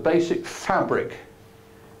 but the basic fabric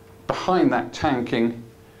behind that tanking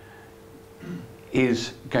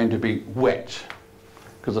is going to be wet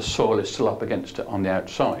because the soil is still up against it on the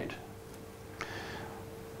outside.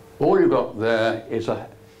 All you've got there is a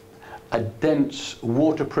dense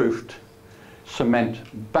waterproofed cement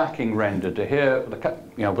backing render to here,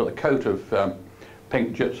 with a coat of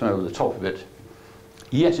pink gypsum over the top of it.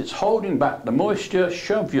 Yes, it's holding back the moisture.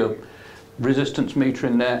 Shove your resistance meter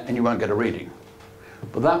in there and you won't get a reading.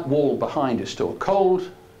 But that wall behind is still cold,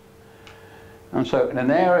 and so in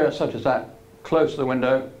an area such as that, close to the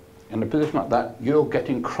window, in a position like that, you're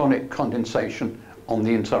getting chronic condensation on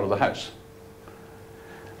the inside of the house.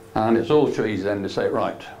 And it's all too easy then to say,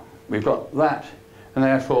 right, we've got that, and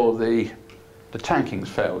therefore the tanking's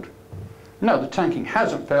failed. No, the tanking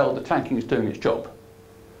hasn't failed, the tanking is doing its job.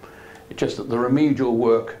 It's just that the remedial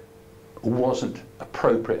work wasn't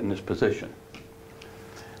appropriate in this position.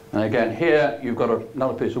 And again, here you've got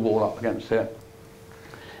another piece of wall up against here.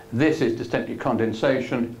 This is distinctly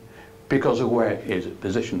condensation because of where it is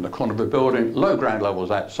positioned in the corner of the building, low ground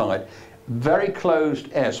levels outside, very closed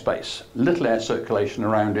airspace, little air circulation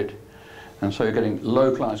around it, and so you're getting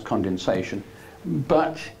localized condensation,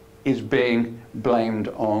 but is being blamed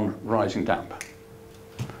on rising damp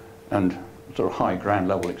and sort of high ground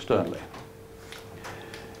level externally.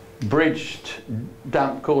 Bridged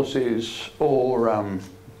damp courses or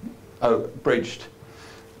bridged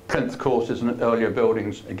plinth courses in earlier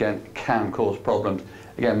buildings, again, can cause problems.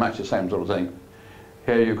 Again, much the same sort of thing.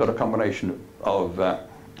 Here you've got a combination of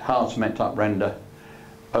hard cement type render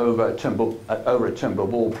over a timber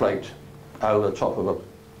wall plate over the top of a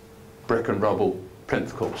brick and rubble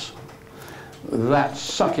plinth course. That's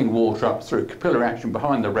sucking water up through capillary action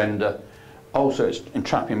behind the render. Also, it's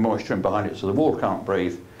entrapping moisture in behind it, so the wall can't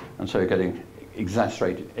breathe, and so you're getting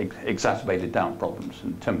exacerbated damp problems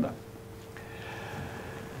in timber.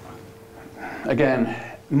 Again,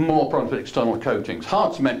 more problems with external coatings.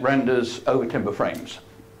 Hard cement renders over timber frames.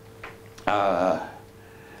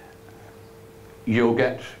 You'll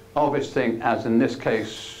get obvious thing, as in this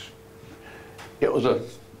case, it was a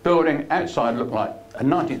building outside, looked like a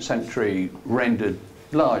 19th century rendered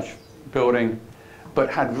large building, but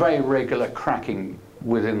had very regular cracking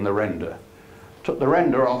within the render. Took the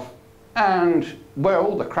render off, and where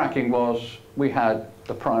all the cracking was, we had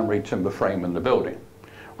the primary timber frame in the building.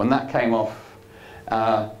 When that came off,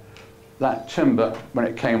 that timber, when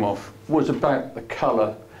it came off, was about the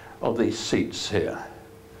colour of these seats here,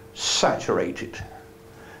 saturated,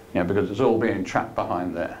 because it's all being trapped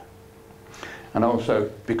behind there. And also,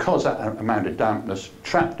 because that amount of dampness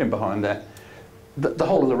trapped in behind there, the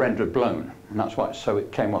whole of the render had blown, and that's why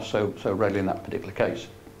it came off so readily in that particular case.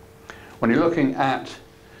 When you're looking at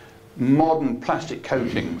modern plastic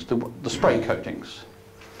coatings, the spray coatings,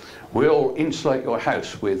 we all insulate your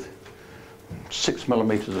house with 6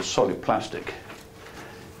 millimeters of solid plastic.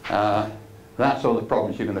 That's all the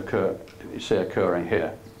problems you're going to see occurring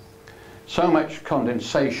here. So much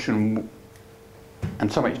condensation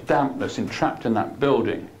and so much dampness entrapped in that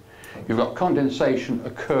building. You've got condensation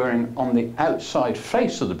occurring on the outside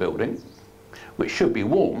face of the building, which should be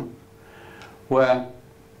warm, where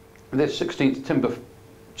this 16th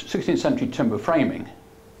century timber framing,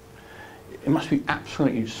 it must be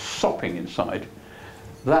absolutely sopping inside.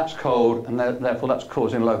 That's cold, and therefore that's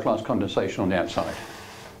causing localized condensation on the outside.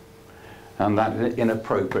 And that is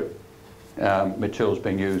inappropriate materials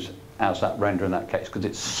being used as that render in that case, because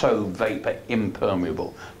it's so vapor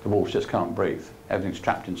impermeable, the walls just can't breathe. Everything's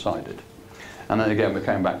trapped inside it. And then again, we're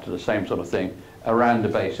coming back to the same sort of thing around the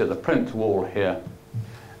base of the plinth wall here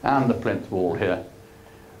and the plinth wall here.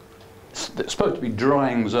 It's supposed to be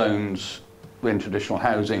drying zones in traditional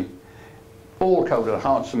housing, all covered with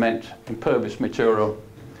hard cement, impervious material,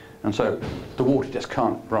 and so the water just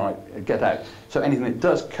can't get out. So anything that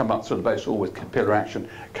does come up through the base wall with capillary action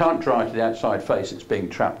can't dry to the outside face, it's being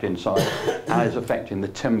trapped inside and is affecting the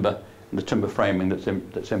timber and the timber framing that's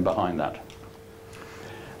in behind that.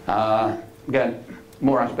 Again,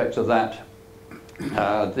 more aspects of that.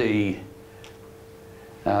 The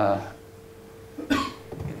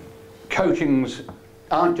coatings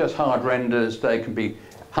aren't just hard renders, they can be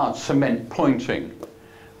hard cement pointing,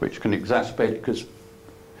 which can exacerbate it, because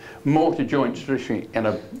mortar joints traditionally in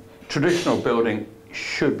a traditional building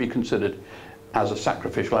should be considered as a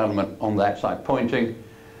sacrificial element on the outside pointing.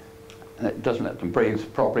 and it doesn't let them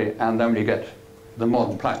breathe properly, and then when you get the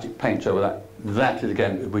modern plastic paints over that, that is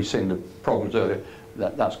again, we've seen the problems earlier,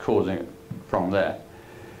 that's causing it from there.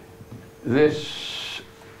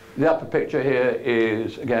 The upper picture here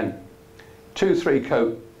is, again, 2-3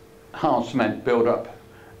 coat hard cement build-up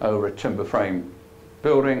over a timber frame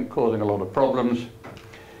building, causing a lot of problems.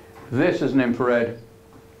 This is an infrared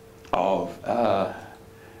of, well,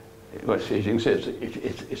 as you can see,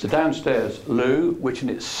 it's a downstairs loo, which in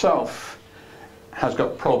itself has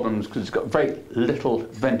got problems because it's got very little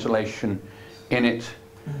ventilation in it,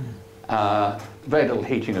 very little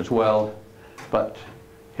heating as well. But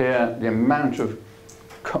here, the amount of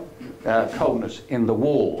coldness in the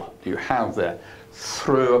wall you have there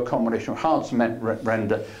through a combination of hard cement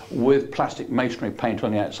render with plastic masonry paint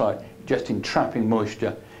on the outside, just entrapping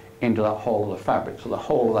moisture into that whole of the fabric. So the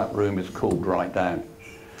whole of that room is cooled right down.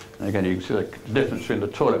 And again, you can see the difference between the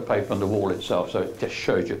toilet paper and the wall itself. So it just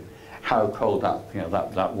shows you how cold that, you know,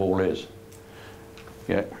 that wall is.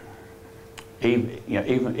 Yeah.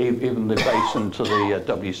 Even the basin to the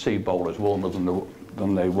WC bowl is warmer than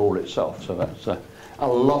the wall itself. So that's a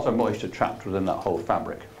lot of moisture trapped within that whole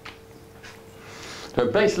fabric. So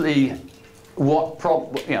basically, a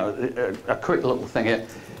quick little thing here,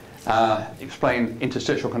 explain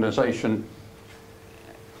interstitial condensation.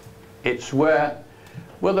 It's where,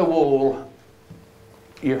 with a wall,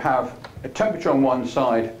 you have a temperature on one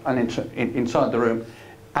side and inside the room,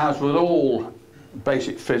 as with all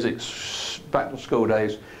basic physics, back to school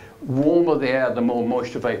days, warmer the air, the more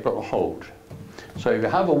moisture vapor it will hold. So if you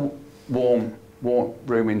have a warm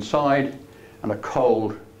room inside and a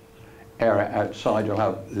cold area outside, you'll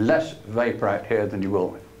have less vapor out here than you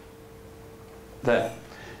will there.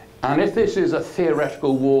 And if this is a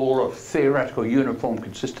theoretical wall of theoretical uniform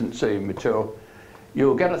consistency material,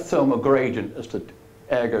 you'll get a thermal gradient as the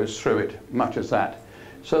air goes through it, much as that.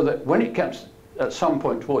 So that when it gets at some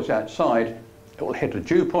point towards the outside, it will hit a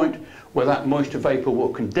dew point where that moisture vapor will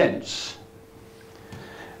condense.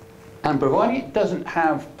 And providing it doesn't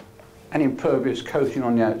have an impervious coating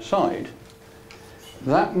on the outside,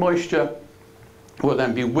 that moisture will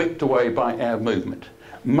then be whipped away by air movement.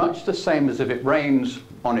 Much the same as if it rains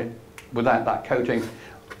on it without that coating,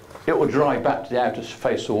 it will dry back to the outer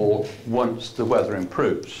face of the wall once the weather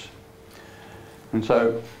improves. And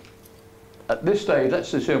so at this stage,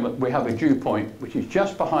 let's assume that we have a dew point which is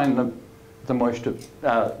just behind the moisture,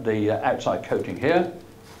 the outside coating here,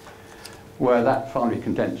 where that finally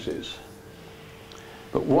condenses.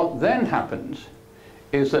 But what then happens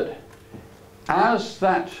is that as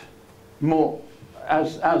more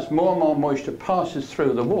and more moisture passes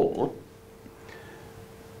through the wall,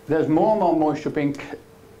 there's more and more moisture being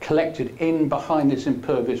collected in behind this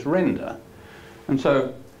impervious render. And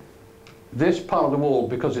so this part of the wall,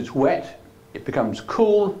 because it's wet, it becomes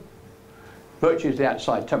cool, virtually the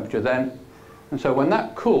outside temperature then. And so when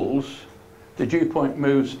that cools, the dew point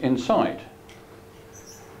moves inside.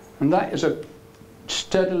 And that is a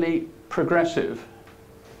steadily progressive.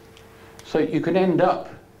 So you can end up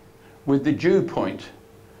with the dew point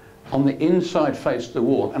on the inside face of the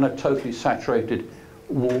wall and a totally saturated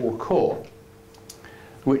wall core,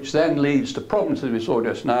 which then leads to problems as we saw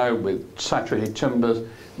just now with saturated timbers,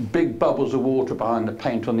 big bubbles of water behind the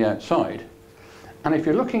paint on the outside. And if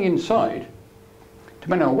you're looking inside,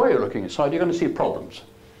 depending on where you're looking inside, you're going to see problems.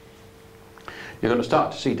 You're going to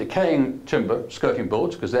start to see decaying timber skirting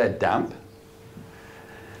boards because they're damp.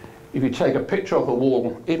 If you take a picture of a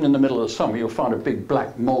wall, even in the middle of the summer, you'll find a big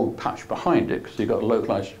black mould patch behind it because you've got a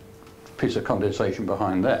localized piece of condensation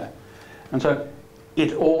behind there. And so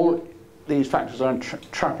all these factors are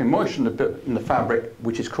trapping moisture in the fabric,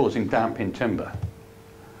 which is causing damp in timber.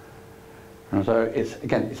 And so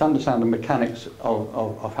it's understand the mechanics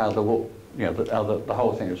of how the wall, how the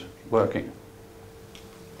whole thing is working.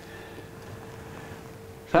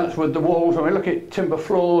 So that's with the walls. When we look at timber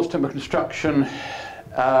floors, timber construction,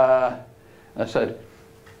 as I said,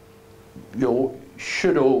 you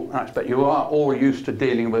are all used to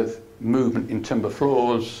dealing with movement in timber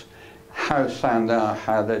floors, how sound are,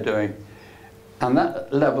 how they're doing, and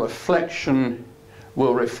that level of flexion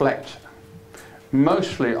will reflect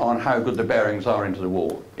mostly on how good the bearings are into the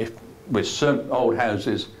wall. If with some old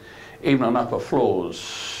houses, even on upper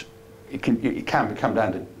floors, it can come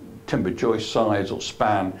down to timber joist size or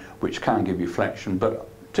span, which can give you flexion, but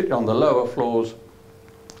particularly on the lower floors,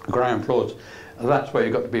 ground floors, that's where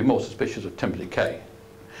you've got to be more suspicious of timber decay.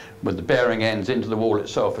 With the bearing ends into the wall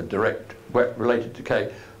itself a direct wet related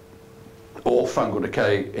decay or fungal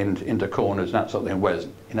decay into corners and that sort of thing where there's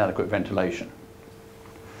inadequate ventilation.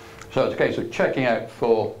 So it's a case of checking out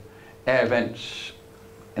for air vents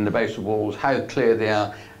in the base of walls, how clear they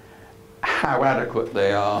are, how adequate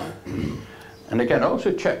they are. And again,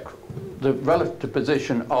 also check the relative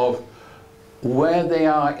position of where they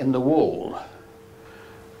are in the wall,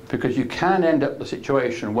 because you can end up in a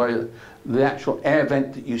situation where the actual air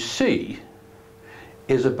vent that you see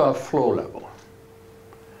is above floor level.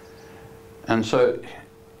 And so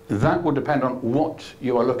that will depend on what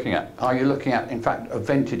you are looking at. Are you looking at, in fact, a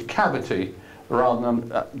vented cavity rather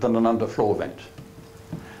than an underfloor vent?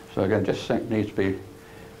 So again, just think needs to be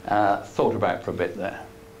thought about for a bit there.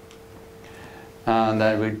 And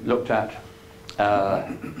then we looked at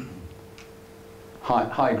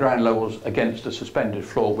high ground levels against a suspended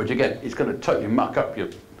floor, which again is going to totally muck up your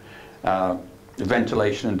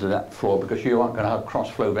ventilation into that floor, because you aren't going to have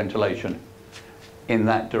cross-flow ventilation in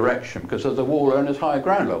that direction, because the wall owner's higher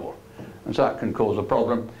ground level, and so that can cause a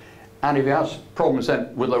problem. And if you have problems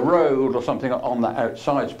then with a road or something on that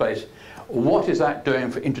outside space, what is that doing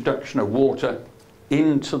for introduction of water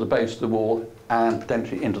into the base of the wall and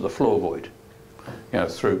potentially into the floor void, you know,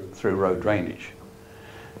 through road drainage?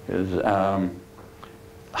 Because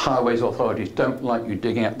highways authorities don't like you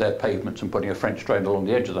digging up their pavements and putting a French drain along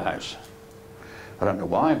the edge of the house. I don't know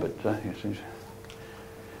why, but it seems.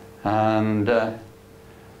 And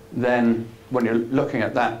then when you're looking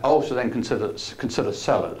at that, also then consider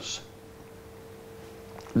cellars.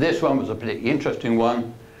 This one was a particularly interesting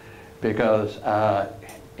one, because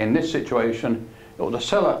in this situation it was a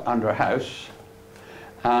cellar under a house,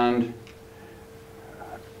 and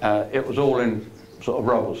it was all in sort of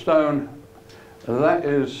rubble stone. That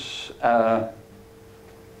is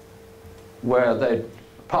where the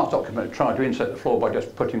past occupant had tried to insulate the floor by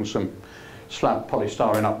just putting some slab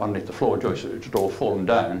polystyrene up underneath the floor joist, which had all fallen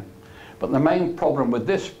down. But the main problem with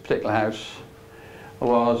this particular house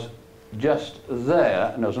was just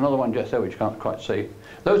there, and there was another one just there which you can't quite see.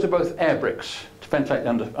 Those are both air bricks to ventilate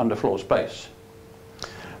the underfloor space.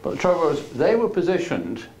 But the trouble was, they were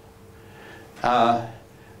positioned on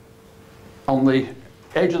the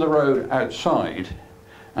edge of the road outside,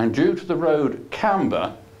 and due to the road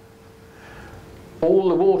camber, all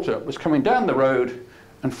the water was coming down the road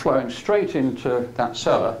and flowing straight into that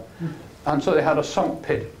cellar, and so they had a sump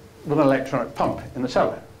pit with an electronic pump in the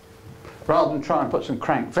cellar. Rather than try and put some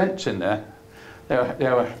crank vents in there, they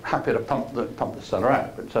were happy to pump the cellar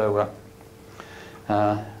out. But so,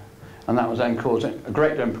 and that was then causing a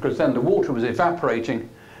great damage, because then the water was evaporating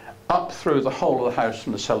up through the whole of the house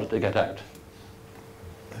from the cellar to get out.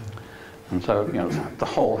 And so, you know, the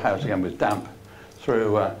whole house again was damp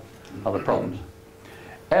through other problems.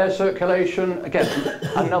 Air circulation, again,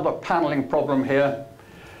 another panelling problem here.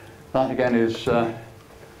 That again is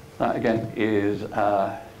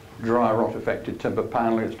dry rot affected timber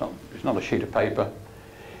panelling. It's not a sheet of paper.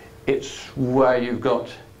 It's where you've got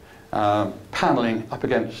panelling up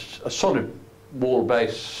against a solid wall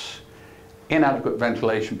base, inadequate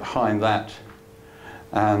ventilation behind that,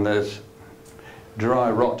 and there's dry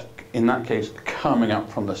rot in that case coming up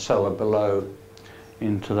from the cellar below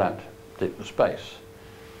into that particular space.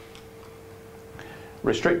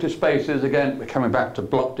 Restricted spaces, again, we're coming back to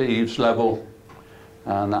blocked eaves level,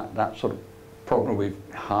 and that sort of problem we've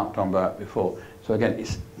harped on about before. So again,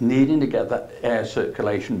 it's needing to get that air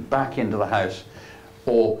circulation back into the house,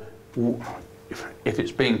 or if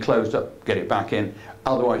it's being closed up, get it back in.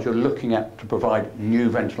 Otherwise, you're looking at to provide new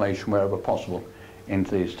ventilation wherever possible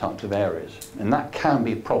into these types of areas. And that can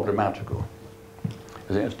be problematical,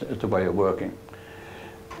 because it's the way of working.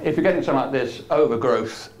 If you're getting something like this,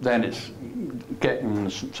 overgrowth, then it's getting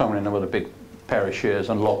someone in there with a big pair of shears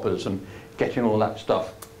and loppers and getting all that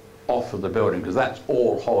stuff off of the building, because that's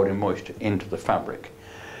all holding moisture into the fabric.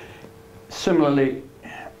 Similarly,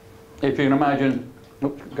 if you can imagine,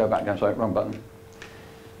 oops, go back again, sorry, wrong button.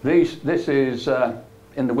 This is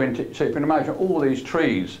in the winter, so you can imagine all these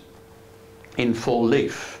trees in full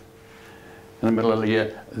leaf in the middle of the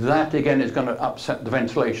year. That again is going to upset the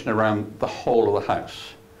ventilation around the whole of the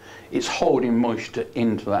house. It's holding moisture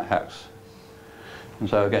into that house. And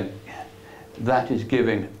so again, that is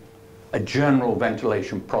giving a general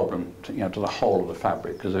ventilation problem to, to the whole of the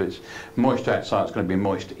fabric, because if it's moist outside, it's going to be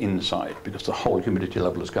moist inside, because the whole humidity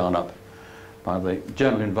level has gone up by the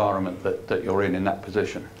general environment that you're in that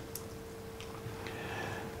position.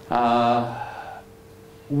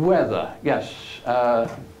 Weather, yes.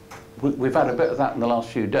 We've had a bit of that in the last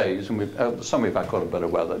few days, and we've had quite a bit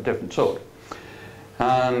of weather, different sort.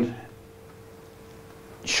 And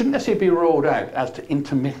it shouldn't necessarily be ruled out as to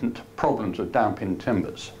intermittent problems with damping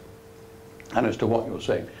timbers. And as to what you're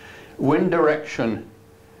saying, wind direction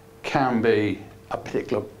can be a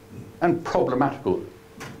particular and problematical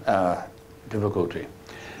difficulty.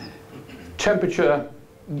 Temperature,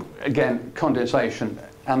 again, condensation,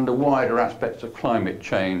 and the wider aspects of climate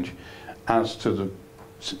change as to the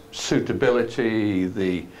suitability,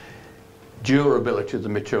 the durability of the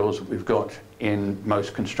materials that we've got in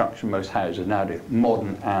most construction, most houses nowadays,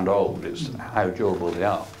 modern and old, is how durable they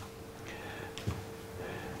are.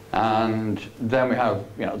 And then we have,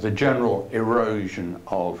 you know, the general erosion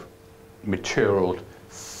of material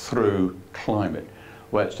through climate,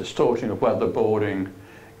 where it's distortion of weatherboarding,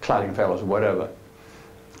 cladding failures, or whatever.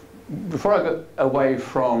 Before I go away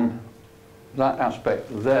from that aspect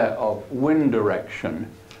there of wind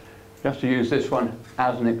direction, just to use this one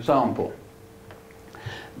as an example.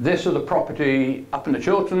 This is a property up in the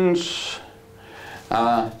Chilterns,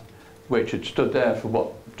 which had stood there for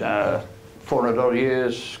what, 400 odd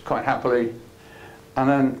years, quite happily. And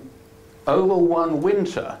then over one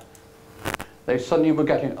winter, they suddenly were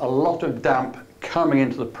getting a lot of damp coming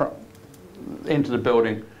into the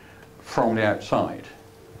building from the outside.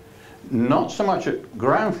 Not so much at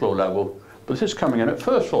ground floor level, but this is coming in at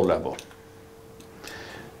first floor level.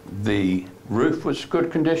 The roof was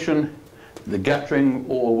good condition, the guttering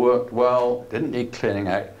all worked well, didn't need cleaning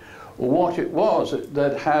out. What it was,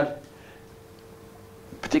 they'd had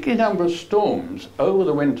particularly a number of storms over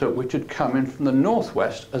the winter which had come in from the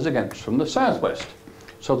northwest as against from the southwest.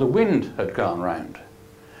 So the wind had gone round.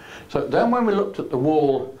 So then when we looked at the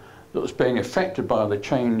wall that was being affected by the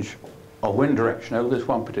change of wind direction over this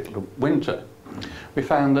one particular winter, we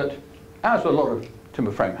found that, as with a lot of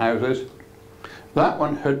timber frame houses, that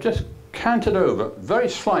one had just canted over very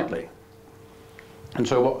slightly. And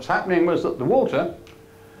so what was happening was that the water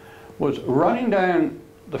was running down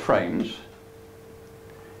the frames,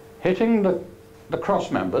 hitting the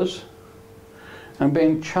cross members, and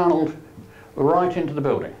being channeled right into the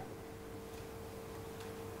building.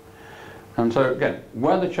 And so again,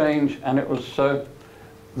 weather change, and it was so.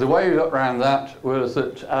 The way we got around that was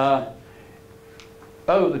that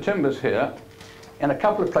the timbers here, in a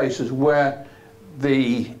couple of places where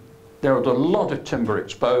there was a lot of timber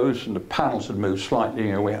exposed and the panels had moved slightly,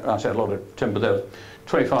 you know, I said a lot of timber, there was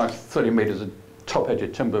 25, 30 metres of top edge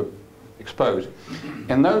of timber exposed.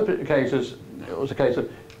 In those cases, it was a case of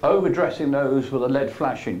overdressing those with a lead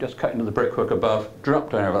flashing, just cut into the brickwork above,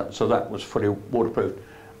 dropped down over that, so that was fully waterproof,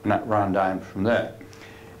 and that ran down from there.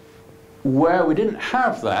 Where we didn't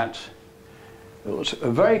have that, it was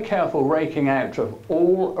a very careful raking out of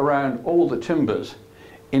all around all the timbers,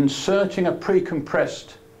 inserting a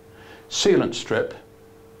pre-compressed sealant strip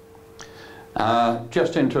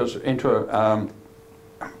just and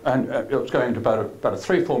it was going to about a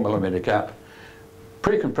 3-4 millimeter gap,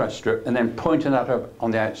 pre-compressed strip, and then pointing that up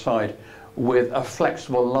on the outside with a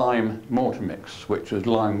flexible lime mortar mix, which is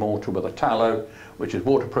lime mortar with a tallow, which is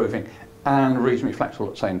waterproofing and reasonably flexible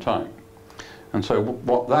at the same time. And so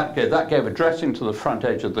what that gave a dressing to the front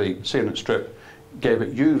edge of the sealant strip, gave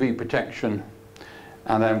it UV protection,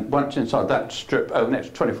 and then once inside that strip, over the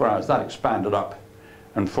next 24 hours, that expanded up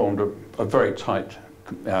and formed a very tight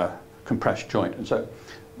compressed joint. And so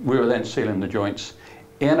we were then sealing the joints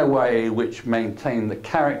in a way which maintained the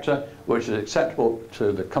character, which is acceptable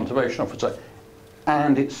to the conservation officer,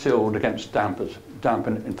 and it's sealed against damp,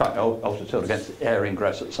 and in fact also sealed against air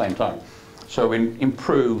ingress at the same time. So we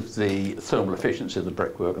improved the thermal efficiency of the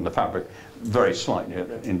brickwork and the fabric very slightly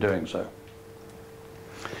in doing so.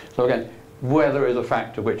 So again, weather is a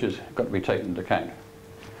factor which has got to be taken into account.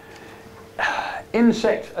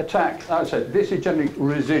 Insect attack, as I said, this is generally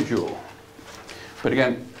residual. But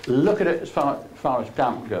again, look at it as far as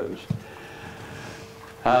damp goes.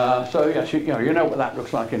 So yes, you know what that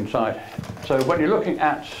looks like inside. So when you're looking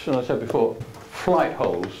at, as I said before, flight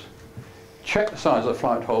holes, check the size of the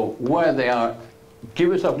flight hole, where they are, give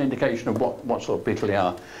yourself an indication of what sort of beetle they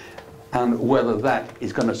are, and whether that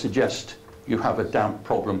is going to suggest you have a damp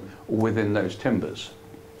problem within those timbers.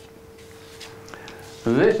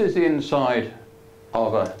 This is the inside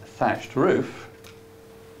of a thatched roof,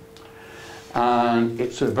 and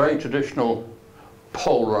it's a very traditional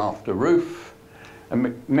pole rafter roof, a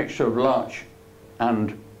mixture of larch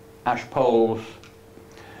and ash poles.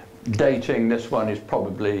 Dating, this one is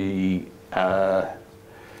probably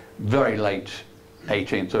very late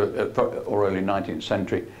 18th or early 19th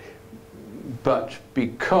century, but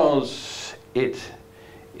because it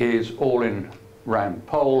is all in round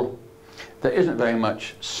pole, there isn't very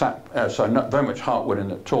much not very much heartwood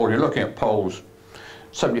in it at all. You're looking at poles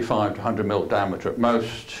 75 to 100 mil diameter at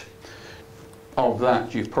most. Of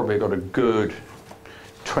that, you've probably got a good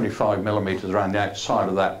 25 millimeters around the outside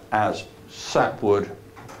of that as sapwood,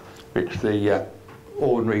 which the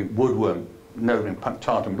ordinary woodworm known in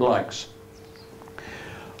Punctatum likes.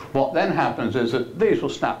 What then happens is that these will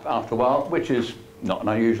snap after a while, which is not an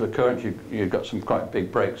unusual occurrence. You've got some quite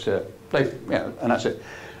big breaks here. And that's it.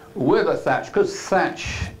 With a thatch, because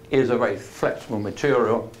thatch is a very flexible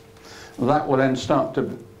material, that will then start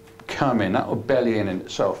to come in, that will belly in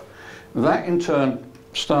itself. That in turn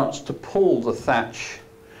starts to pull the thatch,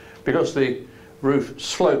 because the roof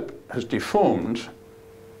slope has deformed,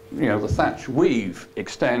 the thatch weave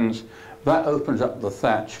extends, that opens up the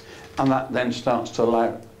thatch, and that then starts to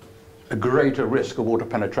allow a greater risk of water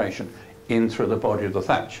penetration in through the body of the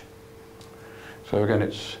thatch. So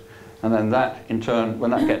again, and then that in turn,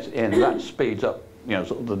 when that gets in, that speeds up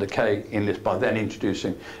sort of the decay in this by then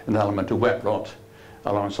introducing an element of wet rot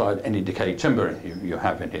alongside any decayed timber you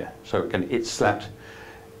have in here. So again, it's that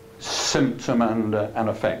symptom and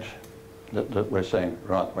effect that we're seeing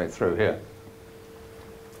right the way through here.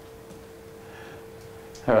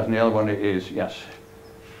 And the other one is, yes,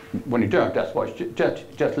 when you do have death watch,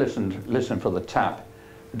 just listen for the tap.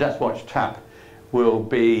 The death watch tap will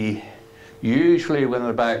be usually within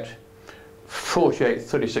about 48,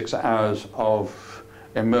 36 hours of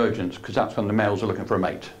emergence, because that's when the males are looking for a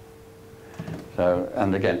mate. So,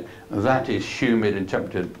 and again, that is humid and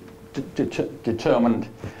temperature determined,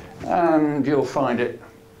 and you'll find it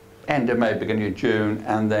end of May, beginning of June,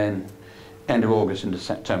 and then end of August into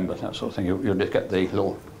September, that sort of thing. You'll just get the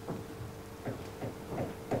little,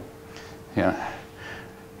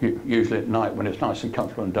 usually at night when it's nice and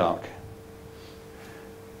comfortable and dark.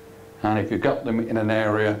 And if you've got them in an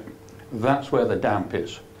area, that's where the damp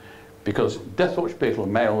is, because death watch beetle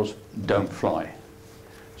males don't fly.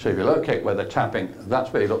 So if you locate where they're tapping,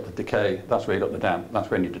 that's where you've got the decay, that's where you've got the damp, that's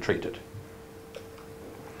where you need to treat it.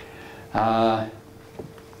 And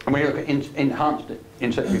when you look at enhanced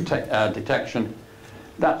insect detection,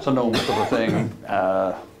 that's a normal sort of thing.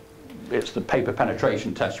 It's the paper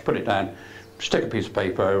penetration test. You put it down, stick a piece of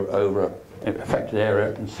paper over an affected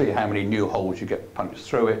area and see how many new holes you get punched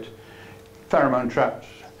through it. Pheromone traps,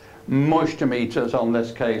 moisture meters on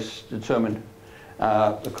this case determine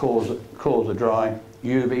the cause of dry.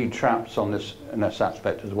 UV traps on this in this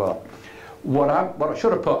aspect as well. What I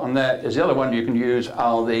should have put on there is the other one you can use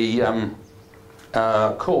are the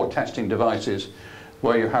core testing devices,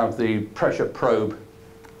 where you have the pressure probe,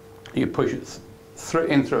 you push it through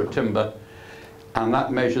a timber, and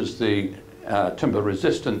that measures the timber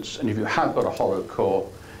resistance, and if you have got a hollow core,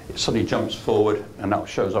 it suddenly jumps forward, and that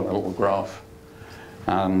shows up in a little graph,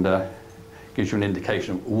 and gives you an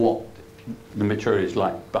indication of what the material is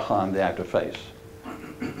like behind the outer face.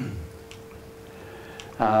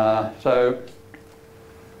 So,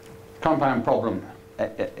 compound problem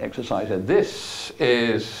exercise. This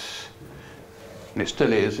is, and it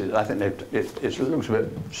still is, I think it looks a bit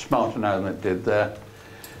smarter now than it did there.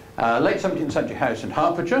 Late 17th century house in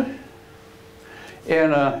Hertfordshire,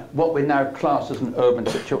 in what we now class as an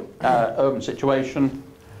urban situation,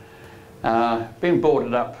 being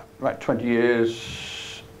boarded up about 20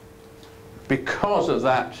 years. Because of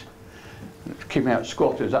that, keeping out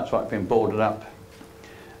squatters, that's why it's been boarded up.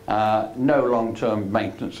 No long-term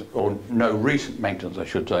maintenance, or no recent maintenance, I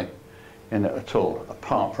should say, in it at all,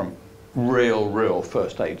 apart from real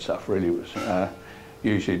first aid stuff. Really was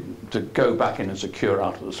usually to go back in and secure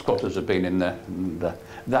after the squatters have been in there, and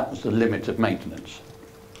that was the limit of maintenance.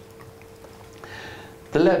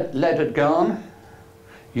 The lead had gone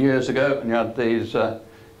years ago, and you had these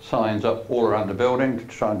signs up all around the building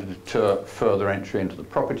trying to deter further entry into the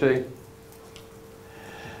property.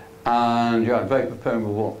 And you had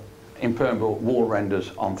vapor impermeable wall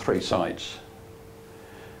renders on 3 sides.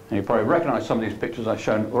 And you probably recognise some of these pictures I've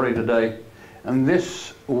shown already today, and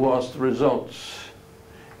this was the results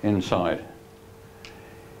inside.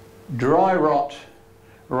 Dry rot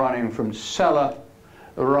running from cellar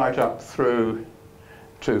right up through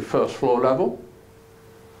to first floor level.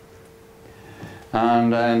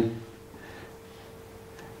 And then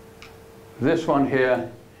this one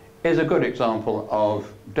here is a good example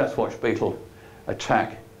of death watch beetle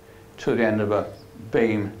attack to the end of a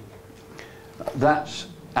beam. That's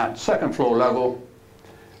at second floor level,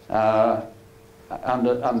 under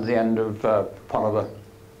the end of part of a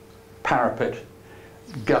parapet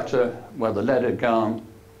gutter where the lead had gone,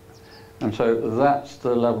 and so that's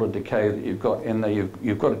the level of decay that you've got in there.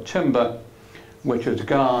 You've got a timber which has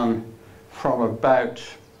gone from about,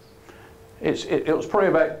 it was probably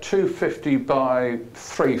about 250 by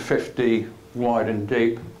 350 wide and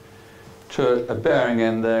deep, to a bearing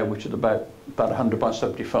end there which is about 100 by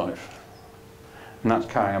 75, and that's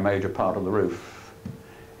carrying a major part of the roof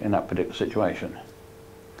in that particular situation.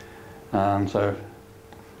 And so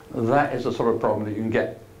that is the sort of problem that you can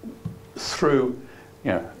get through,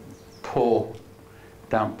 poor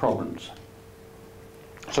damp problems.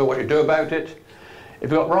 So what you do about it, If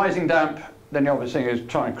you've got rising damp, then the obvious thing is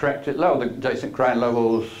try and correct it, lower the adjacent ground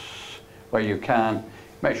levels where you can,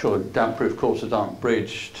 make sure damp-proof courses aren't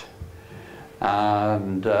bridged,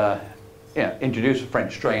 and introduce a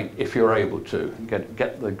French drain if you're able to,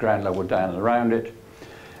 get the ground level down and around it,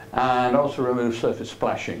 and also remove surface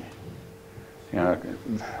splashing. You know,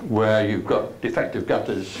 where you've got defective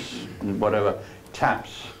gutters and whatever,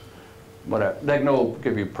 taps, whatever, they can all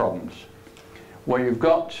give you problems. Where you've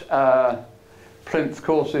got plinth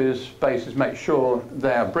courses, bases, make sure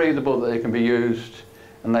they are breathable, that they can be used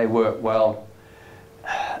and they work well.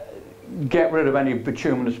 Get rid of any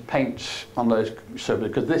bituminous paints on those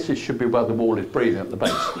surfaces, because this should be where the wall is breathing at the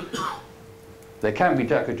base. They can be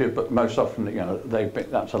decorative, but most often, you know,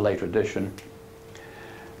 that's a later addition.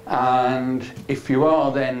 And if you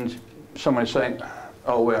are then, someone is saying,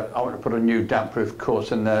 oh, well, I want to put a new damp-proof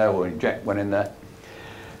course in there or inject one in there.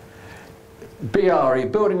 BRE,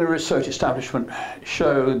 Building and Research Establishment,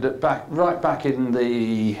 showed that right back in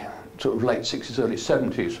the sort of late 60s, early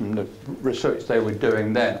 70s, from the research they were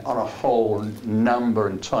doing then on a whole number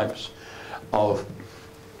and types of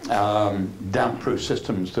damp-proof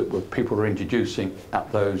systems that people were introducing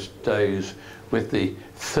at those days with the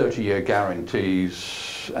 30-year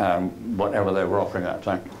guarantees, whatever they were offering at that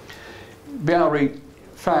time. BRE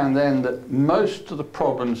found then that most of the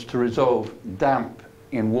problems to resolve damp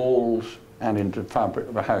in walls and into the fabric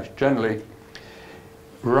of a house generally,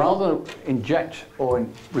 rather than inject or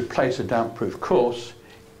replace a damp-proof course,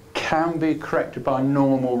 can be corrected by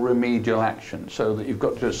normal remedial action, so that you've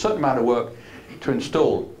got to do a certain amount of work to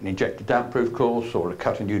install an injected damp-proof course or to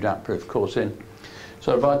cut a new damp-proof course in.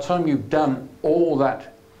 So by the time you've done all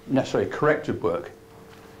that necessary corrective work,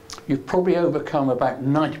 you've probably overcome about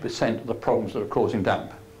 90% of the problems that are causing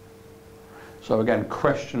damp. So again,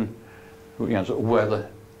 question, you know, sort of whether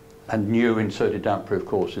a new inserted damp-proof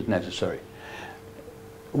course is necessary.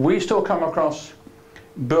 We still come across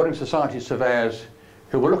building society surveyors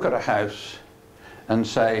who will look at a house and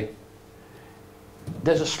say,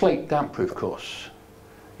 there's a slate damp-proof course.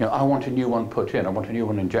 You know, I want a new one put in, I want a new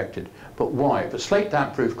one injected. But why? If the slate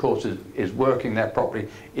damp-proof course is working there properly,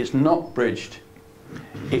 it's not bridged,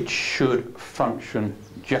 it should function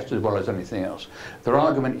just as well as anything else. Their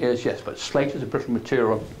argument is, yes, but slate is a brittle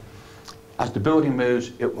material. As the building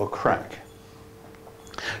moves, it will crack.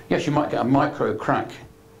 Yes, you might get a micro crack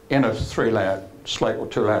in a 3-layer slate or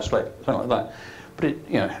 2-layer slate, something like that. But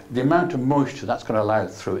you know, the amount of moisture that's going to allow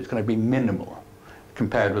through is going to be minimal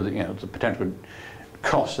compared with the potential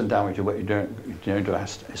cost and damage of what you're doing to a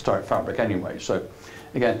historic fabric anyway. So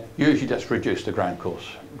again, usually just reduce the ground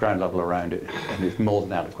level around it, and it's more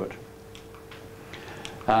than adequate.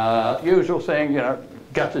 Usual thing,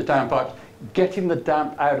 gutters, downpipes, getting the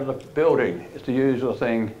damp out of the building is the usual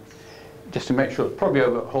thing, just to make sure it's properly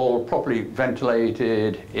overhauled, properly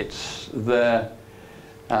ventilated, it's there,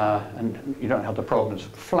 and you don't have the problems.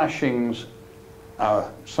 Flashings are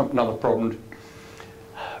another problem.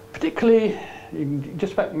 Particularly, you can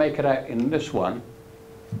just about make it out in this one,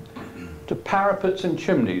 to parapets and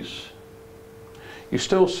chimneys. You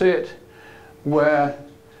still see it where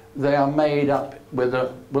they are made up with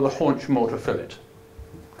a haunch mortar fillet.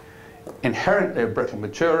 Inherently a brittle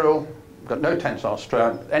material, got no tensile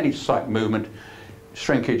strength, any slight movement,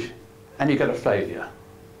 shrinkage, and you get a failure.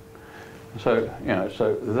 So,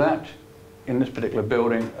 so that, in this particular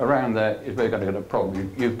building, around there, is where you're going to get a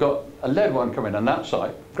problem. You've got a lead one coming on that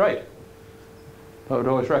side, great. I would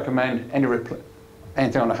always recommend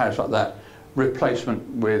anything on a house like that, replacement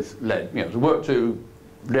with lead. Work to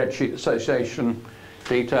lead sheet association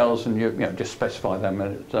details, and you just specify them,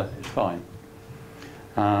 and it's fine.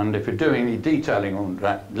 And if you're doing any detailing on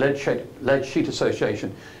that, lead sheet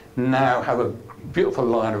association now have a beautiful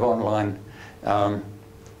line of online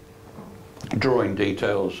drawing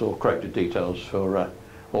details or corrected details for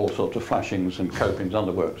all sorts of flashings and copings,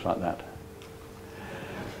 other works like that.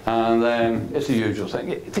 And then it's the usual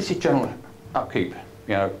thing. This is general upkeep.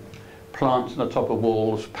 Plants on the top of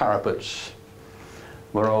walls, parapets,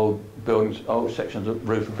 where old buildings, old sections of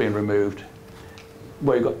roof have been removed,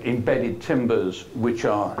 where you've got embedded timbers which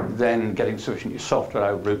are then getting sufficiently soft to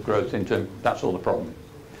allow root growth into them. That's all the problem.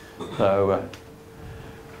 So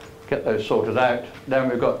get those sorted out. Then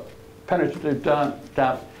we've got penetrative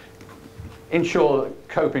damp. Ensure that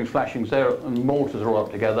copings, flashings there and mortars are all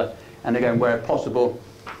up together. And again, where possible,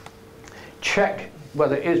 check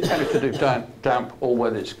whether it is penetrative damp or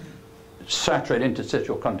whether it's saturated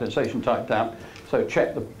interstitial condensation type damp. So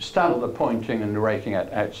check the stand of the pointing and the raking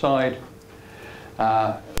outside.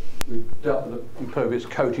 We've dealt with the impervious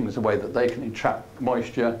coatings the way that they can entrap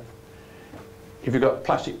moisture. If you've got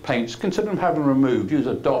plastic paints, consider them having removed. Use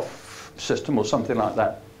a doff system or something like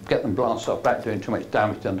that, get them blasted off back, doing too much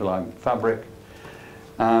damage to the underlying fabric.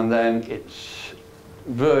 And then it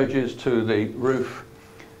verges to the roof.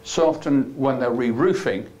 So often when they're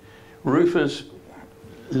re-roofing, roofers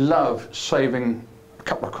love saving a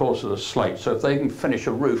couple of courses of slate. So if they can finish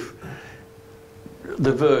a roof,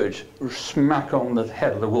 the verge, smack on the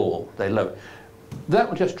head of the wall, they love it. That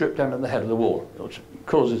will just drip down to the head of the wall. It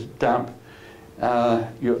causes damp.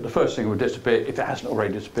 The first thing will disappear, if it hasn't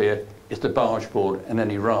already disappeared, is the barge board and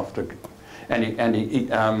any rafter, any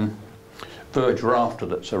verge rafter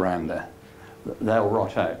that's around there. They'll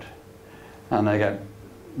rot out. And they get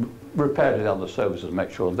repaired to the other services to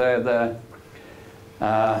make sure they're there.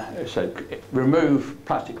 So remove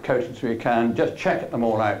plastic coatings if you can. Just check them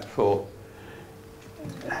all out for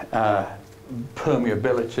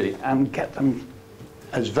permeability and get them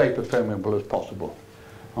as vapor permeable as possible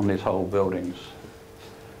on these whole buildings.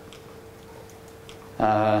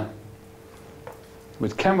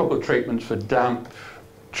 With chemical treatments for damp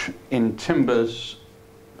in timbers,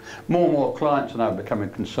 more and more clients are now becoming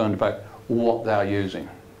concerned about what they're using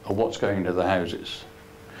or what's going into the houses.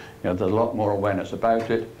 You know, there's a lot more awareness about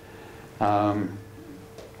it.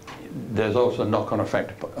 There's also a knock-on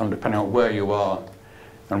effect depending on where you are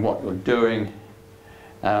and what you're doing.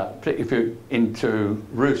 Particularly if you're into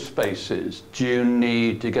roof spaces, do you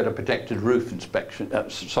need to get a protected roof inspection,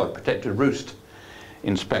 protected roost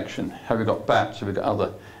inspection? Have you got bats? Have you got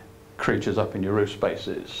other creatures up in your roof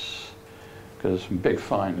spaces? Because there's some big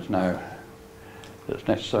fines now that's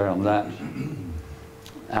necessary on that.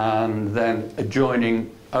 And then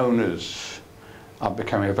adjoining owners are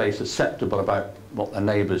becoming very susceptible about what their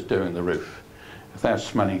neighbours do in the roof. If they're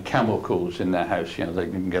smelling chemicals in their house, you know, they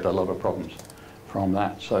can get a lot of problems from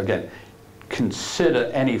that. So again, consider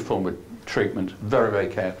any form of treatment very, very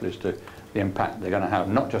carefully as to the impact they're going to have,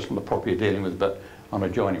 not just on the property you're dealing with, but on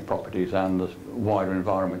adjoining properties and the wider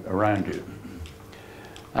environment around you.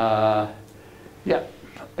 Yeah,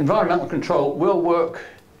 environmental control will work.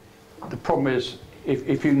 The problem is if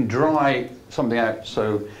you can dry something out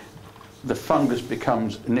so the fungus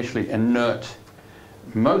becomes initially inert,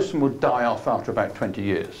 most of them will die off after about 20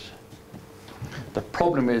 years. The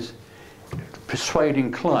problem is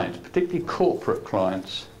persuading clients, particularly corporate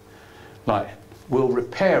clients, like, we'll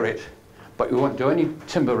repair it, but we won't do any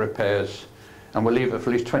timber repairs, and we'll leave it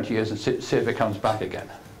for at least 20 years and see if it comes back again.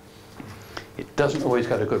 It doesn't always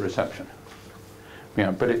get a good reception, you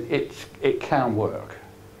know, but it can work.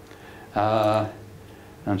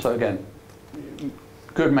 And so again,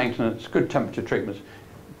 good maintenance, good temperature treatments.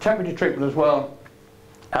 Temperature treatment as well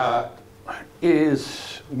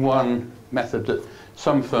is one method that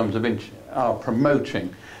some firms are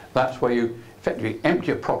promoting. That's where you effectively empty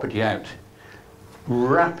your property out,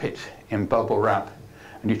 wrap it in bubble wrap,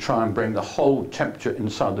 and you try and bring the whole temperature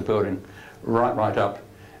inside the building right up,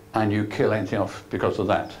 and you kill anything off because of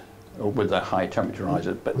that, or with that high temperature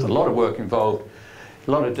riser. But there's a lot of work involved,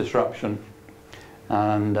 a lot of disruption,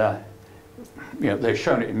 and you know, they've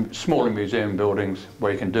shown it in smaller museum buildings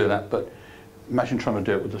where you can do that, but imagine trying to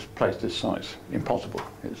do it with a place this size. Impossible.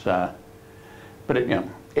 It's, but it, you know,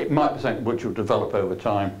 it might be something which will develop over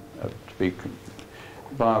time to be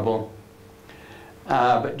viable.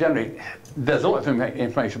 But generally, there's a lot of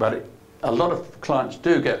information about it. A lot of clients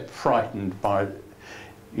do get frightened by,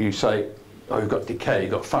 you say, oh, you've got decay,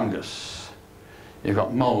 you've got fungus, you've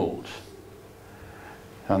got mould.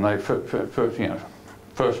 And they, you know,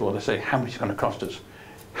 first of all, they say, how much is it going to cost us?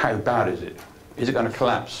 How bad is it? Is it going to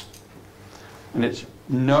collapse? And it's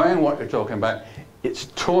knowing what you're talking about, it's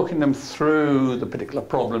talking them through the particular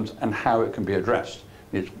problems and how it can be addressed.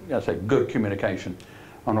 It's, as I say, good communication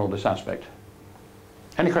on all this aspect.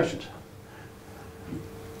 Any questions?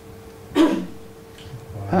 I've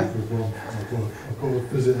got to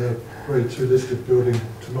visit a grade 2 listed building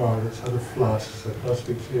tomorrow that's had a flood, so can I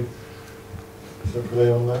speak to you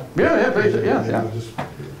separately on that? Yeah, please, yeah. Just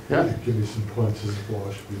give me some pointers of what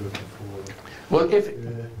I should be looking for. Well,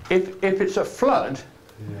 if it's a flood,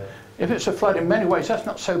 if it's a flood, in many ways that's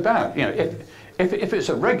not so bad. You know, if it's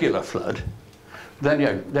a regular flood, then you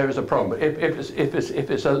know, there is a problem. But if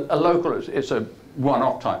it's a local, it's a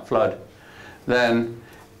one-off type flood, then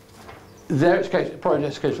there it's probably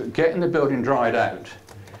just a case of getting the building dried out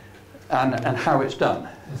and how it's done.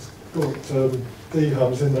 It's got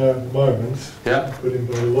D-hums in there at the moment. Yeah. Putting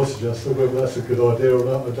by the loss adjuster, whether that's a good idea or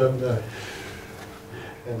not, I don't know.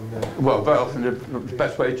 And, well, very often the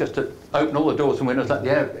best way is just to open all the doors and windows, let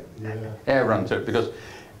the air run to it, because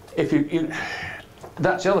if you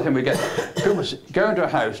that's the other thing we get. People go into a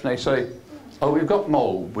house and they say, oh, we've got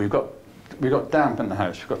mould, we've got damp in the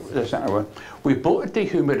house, we've got this, that, and that. We bought a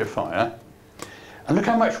dehumidifier and look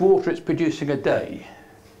how much water it's producing a day.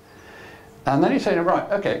 And then you say, right,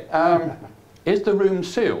 okay, is the room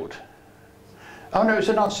sealed? Oh no, it's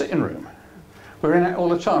in our sitting room. We're in it all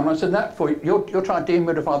the time. And I said, that for you're trying to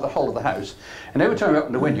dehumidify the whole of the house, and every time you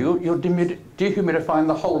open the window, you're dehumidifying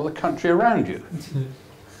the whole of the country around you.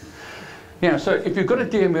 You know, so if you've got a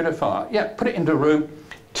dehumidifier, yeah, put it into a room,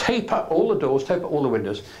 tape up all the doors, tape up all the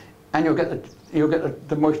windows, and you'll get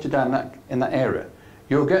the moisture down in that area.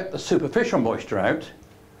 You'll get the superficial moisture out.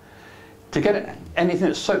 To get anything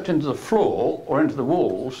that's soaked into the floor or into the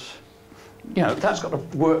walls, you know, that's got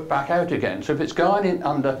to work back out again. So if it's going in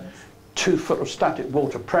under 2 foot of static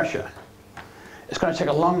water pressure, it's going to take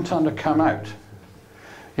a long time to come out.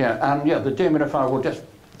 Yeah, and yeah, the dehumidifier will just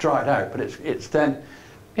dry it out, but it's then,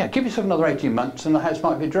 yeah, give yourself another 18 months and the house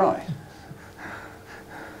might be dry.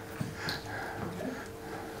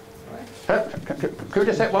 Could we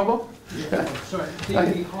just say one more? Yeah. Sorry,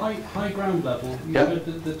 the high ground level, yeah.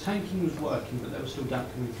 the tanking was working, but there was still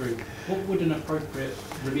damp coming through. What would an appropriate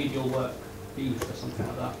remedial work be for something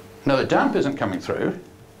like that? No, the damp isn't coming through.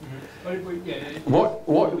 Mm-hmm.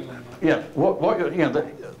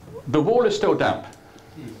 The wall is still damp.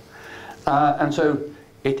 And so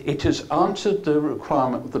it has answered the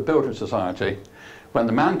requirement of the Building Society when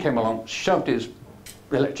the man came along, shoved his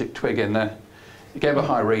electric twig in there, he gave a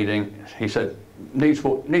high reading, he said, needs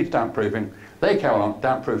damp proofing. They came along,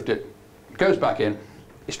 damp proofed it, goes back in,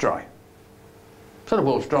 it's dry. So the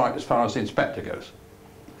wall's dry as far as the inspector goes.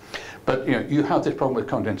 But you know, you have this problem with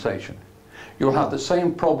condensation. You'll have the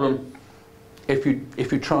same problem if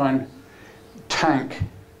you try and tank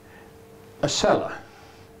a cellar.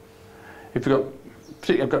 If you've got,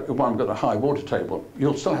 particularly if one got a high water table,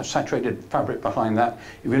 you'll still have saturated fabric behind that.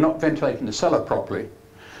 If you're not ventilating the cellar properly,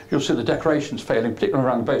 you'll see the decorations failing, particularly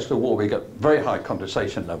around the base of the wall where you get very high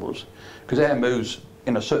condensation levels, because air moves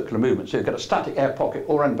in a circular movement. So you get a static air pocket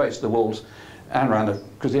all around the base of the walls and around the,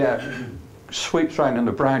 because the air sweeps around in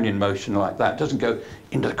a Brownian motion like that, it doesn't go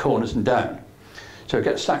into the corners and down. So you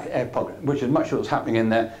get a static air pocket, which is much of what's happening in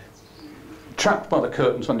there, trapped by the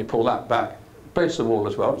curtains when you pull that back, base of the wall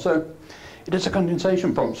as well. So it is a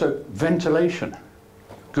condensation problem. So ventilation,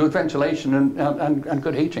 good ventilation and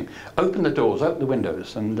good heating. Open the doors, open the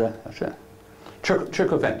windows, and that's it.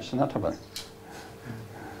 Trickle vents and that type of thing.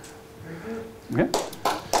 Yeah.